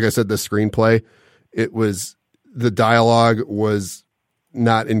was just, like I said, the screenplay. The dialogue was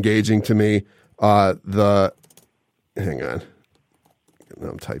not engaging to me. Hang on.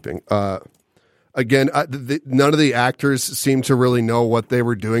 I'm typing. Again, none of the actors seemed to really know what they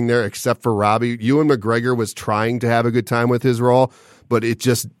were doing there, except for Robbie. Ewan McGregor was trying to have a good time with his role, but it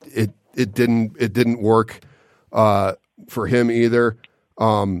didn't work for him either.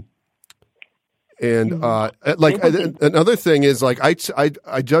 Another thing is, like, I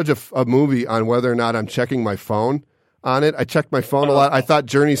judge a movie on whether or not I'm checking my phone on it. I checked my phone a lot. I thought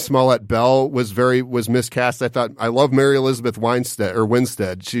Journey Smollett Bell was miscast. I love Mary Elizabeth Winstead.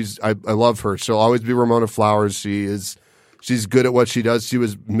 I love her. She'll always be Ramona Flowers. She's good at what she does. She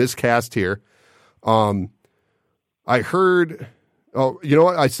was miscast here. I heard, you know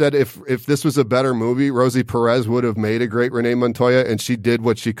what? I said if this was a better movie, Rosie Perez would have made a great Renee Montoya, and she did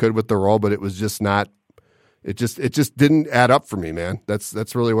what she could with the role, but it was just not. It just didn't add up for me, man.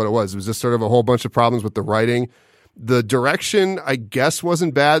 That's really what it was. It was just sort of a whole bunch of problems with the writing. The direction, I guess,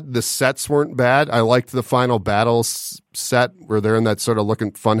 wasn't bad. The sets weren't bad. I liked the final battle set where they're in that sort of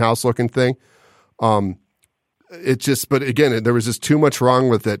funhouse looking thing. But again, there was just too much wrong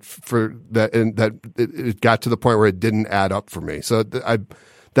with it for that, and that it got to the point where it didn't add up for me. So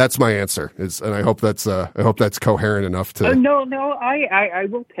that's my answer. And I hope that's coherent enough to. No, I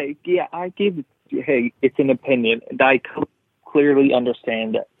will take. Yeah, I give it. Hey, it's an opinion, and I clearly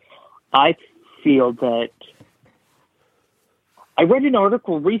understand it. I feel that. I read an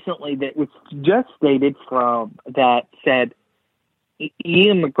article recently that was just stated that said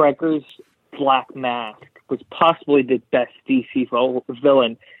Ian McGregor's Black Mask was possibly the best DC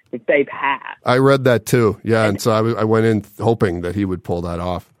villain that they've had. I read that too. Yeah, and so I went in hoping that he would pull that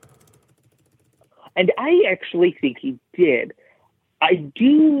off. And I actually think he did.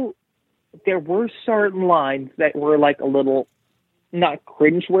 There were certain lines that were like a little, not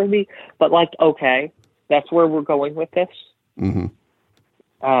cringeworthy, but like, okay, that's where we're going with this. Mm-hmm.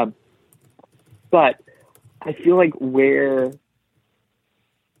 But I feel like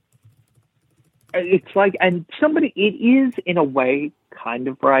it's like, and it is in a way kind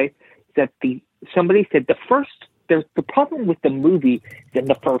of right that somebody said the problem with the movie is in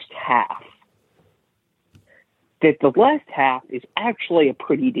the first half. That the last half is actually a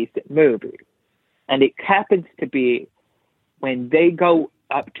pretty decent movie. And it happens to be when they go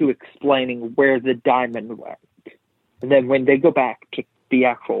up to explaining where the diamond went. And then when they go back to the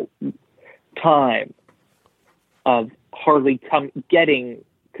actual time of Harley getting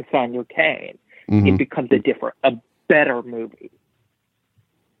Cassandra Cain, mm-hmm. it becomes a better movie.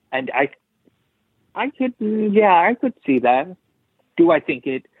 And I could see that. Do I think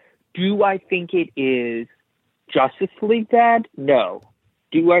it is Justice League bad? No.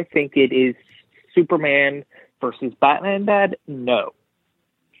 Do I think it is Superman versus Batman bad? No.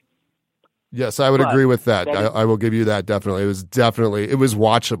 Yes, I would agree with that. I will give you that. Definitely. It was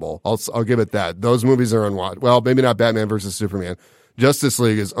watchable. I'll give it that. Those movies are unwatchable. Well, maybe not Batman versus Superman. Justice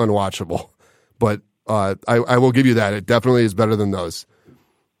League is unwatchable, but I will give you that. It definitely is better than those.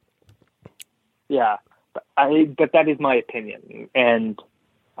 Yeah, but that is my opinion. And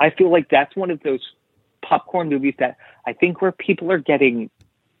I feel like that's one of those popcorn movies that I think where people are getting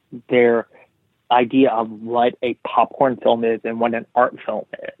their idea of what a popcorn film is and what an art film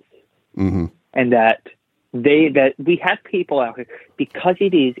is. Mm-hmm. And that we have people out here, because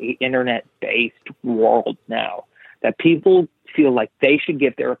it is an internet-based world now, that people feel like they should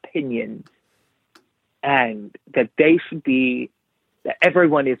give their opinions and that that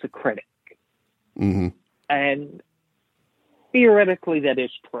everyone is a critic. Mm-hmm. And theoretically that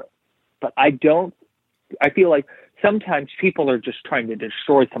is true. But I feel like sometimes people are just trying to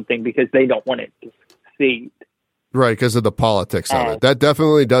destroy something because they don't want it to succeed. Right, because of the politics of it. That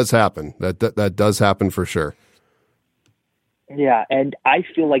definitely does happen. That does happen for sure. Yeah, and I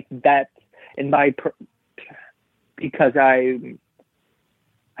feel like that's because I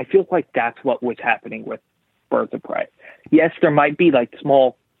feel like that's what was happening with Birds of Prey. Yes, there might be like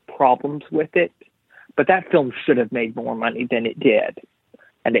small problems with it, but that film should have made more money than it did.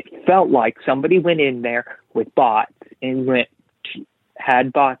 And it felt like somebody went in there with bots and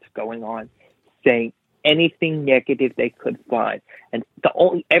had bots going on saying anything negative they could find. And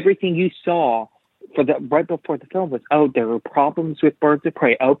everything you saw right before the film was, oh, there are problems with Birds of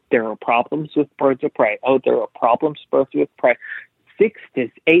Prey. Oh, there are problems with Birds of Prey. Oh, there are problems with Birds of Prey. 6 to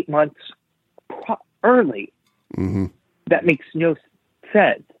 8 months early. Mm-hmm. That makes no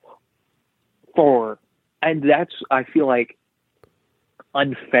sense. And that's, I feel like,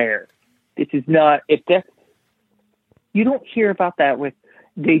 unfair. This is not, you don't hear about that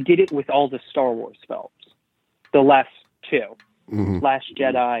they did it with all the Star Wars films. The last two. Mm-hmm. Last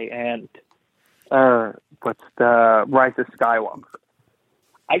Jedi and, what's the Rise of Skywalker.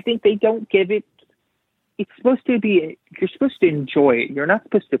 I think they don't give it, it's supposed to be, you're supposed to enjoy it. You're not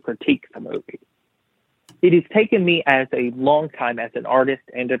supposed to critique the movie. It has taken me as a long time as an artist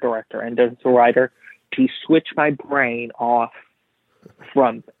and a director and as a writer to switch my brain off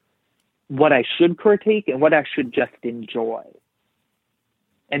from what I should critique and what I should just enjoy.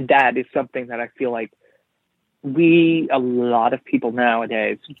 And that is something that I feel like a lot of people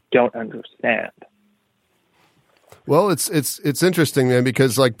nowadays don't understand. Well, it's interesting then,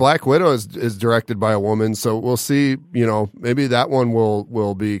 because like Black Widow is directed by a woman, so we'll see. Maybe that one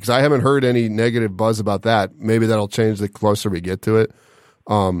will be, because I haven't heard any negative buzz about that. Maybe that'll change the closer we get to it.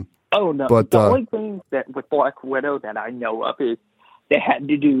 Oh no! But the only thing that with Black Widow that I know of is they had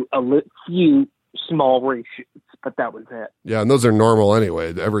to do a few small reshoots, but that was it. Yeah, and those are normal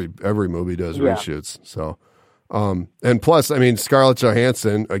anyway. Every movie does reshoots. So. And plus, I mean, Scarlett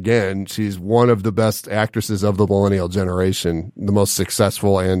Johansson, again, she's one of the best actresses of the millennial generation, the most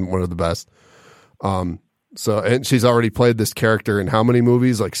successful and one of the best. And she's already played this character in how many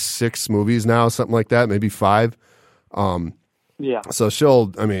movies? Like 6 movies now, something like that, maybe 5. Yeah. So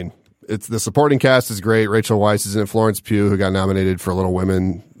it's the supporting cast is great. Rachel Weisz is in it. Florence Pugh, who got nominated for Little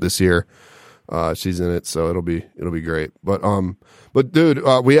Women this year. She's in it, so it'll be great. But dude,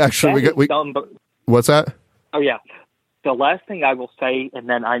 what's that? Oh, yeah. The last thing I will say, and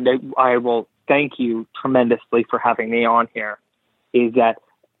then I will thank you tremendously for having me on here, is that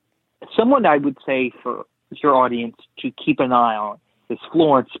someone I would say for your audience to keep an eye on is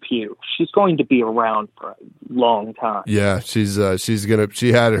Florence Pugh. She's going to be around for a long time. Yeah, she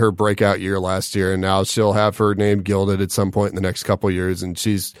had her breakout year last year, and now she'll have her name gilded at some point in the next couple of years, and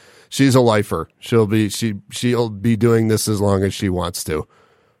she's a lifer. She'll be doing this as long as she wants to.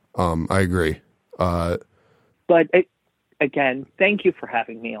 I agree. But again, thank you for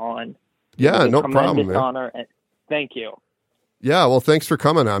having me on. Yeah, no problem, man. Honor, and thank you. Yeah, well, thanks for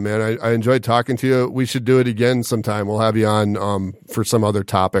coming on, man. I enjoyed talking to you. We should do it again sometime. We'll have you on for some other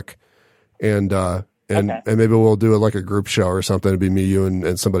topic, and maybe we'll do it like a group show or something. It'd be me, you,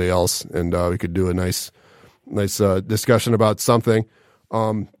 and somebody else, and we could do a nice discussion about something.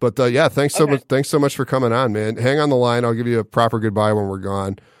 Yeah, thanks so much. Thanks so much for coming on, man. Hang on the line. I'll give you a proper goodbye when we're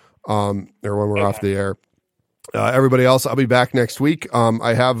gone, or when we're off the air. Everybody else, I'll be back next week.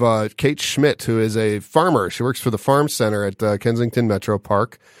 I have Kate Schmidt, who is a farmer. She works for the Farm Center at Kensington Metro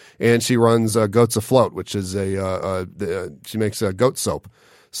Park, and she runs Goats Afloat, which is she makes goat soap.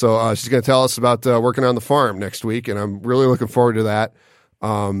 So she's going to tell us about working on the farm next week, and I'm really looking forward to that.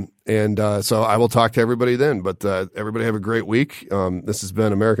 So I will talk to everybody then. But everybody have a great week. This has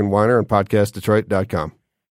been American Whiner on PodcastDetroit.com.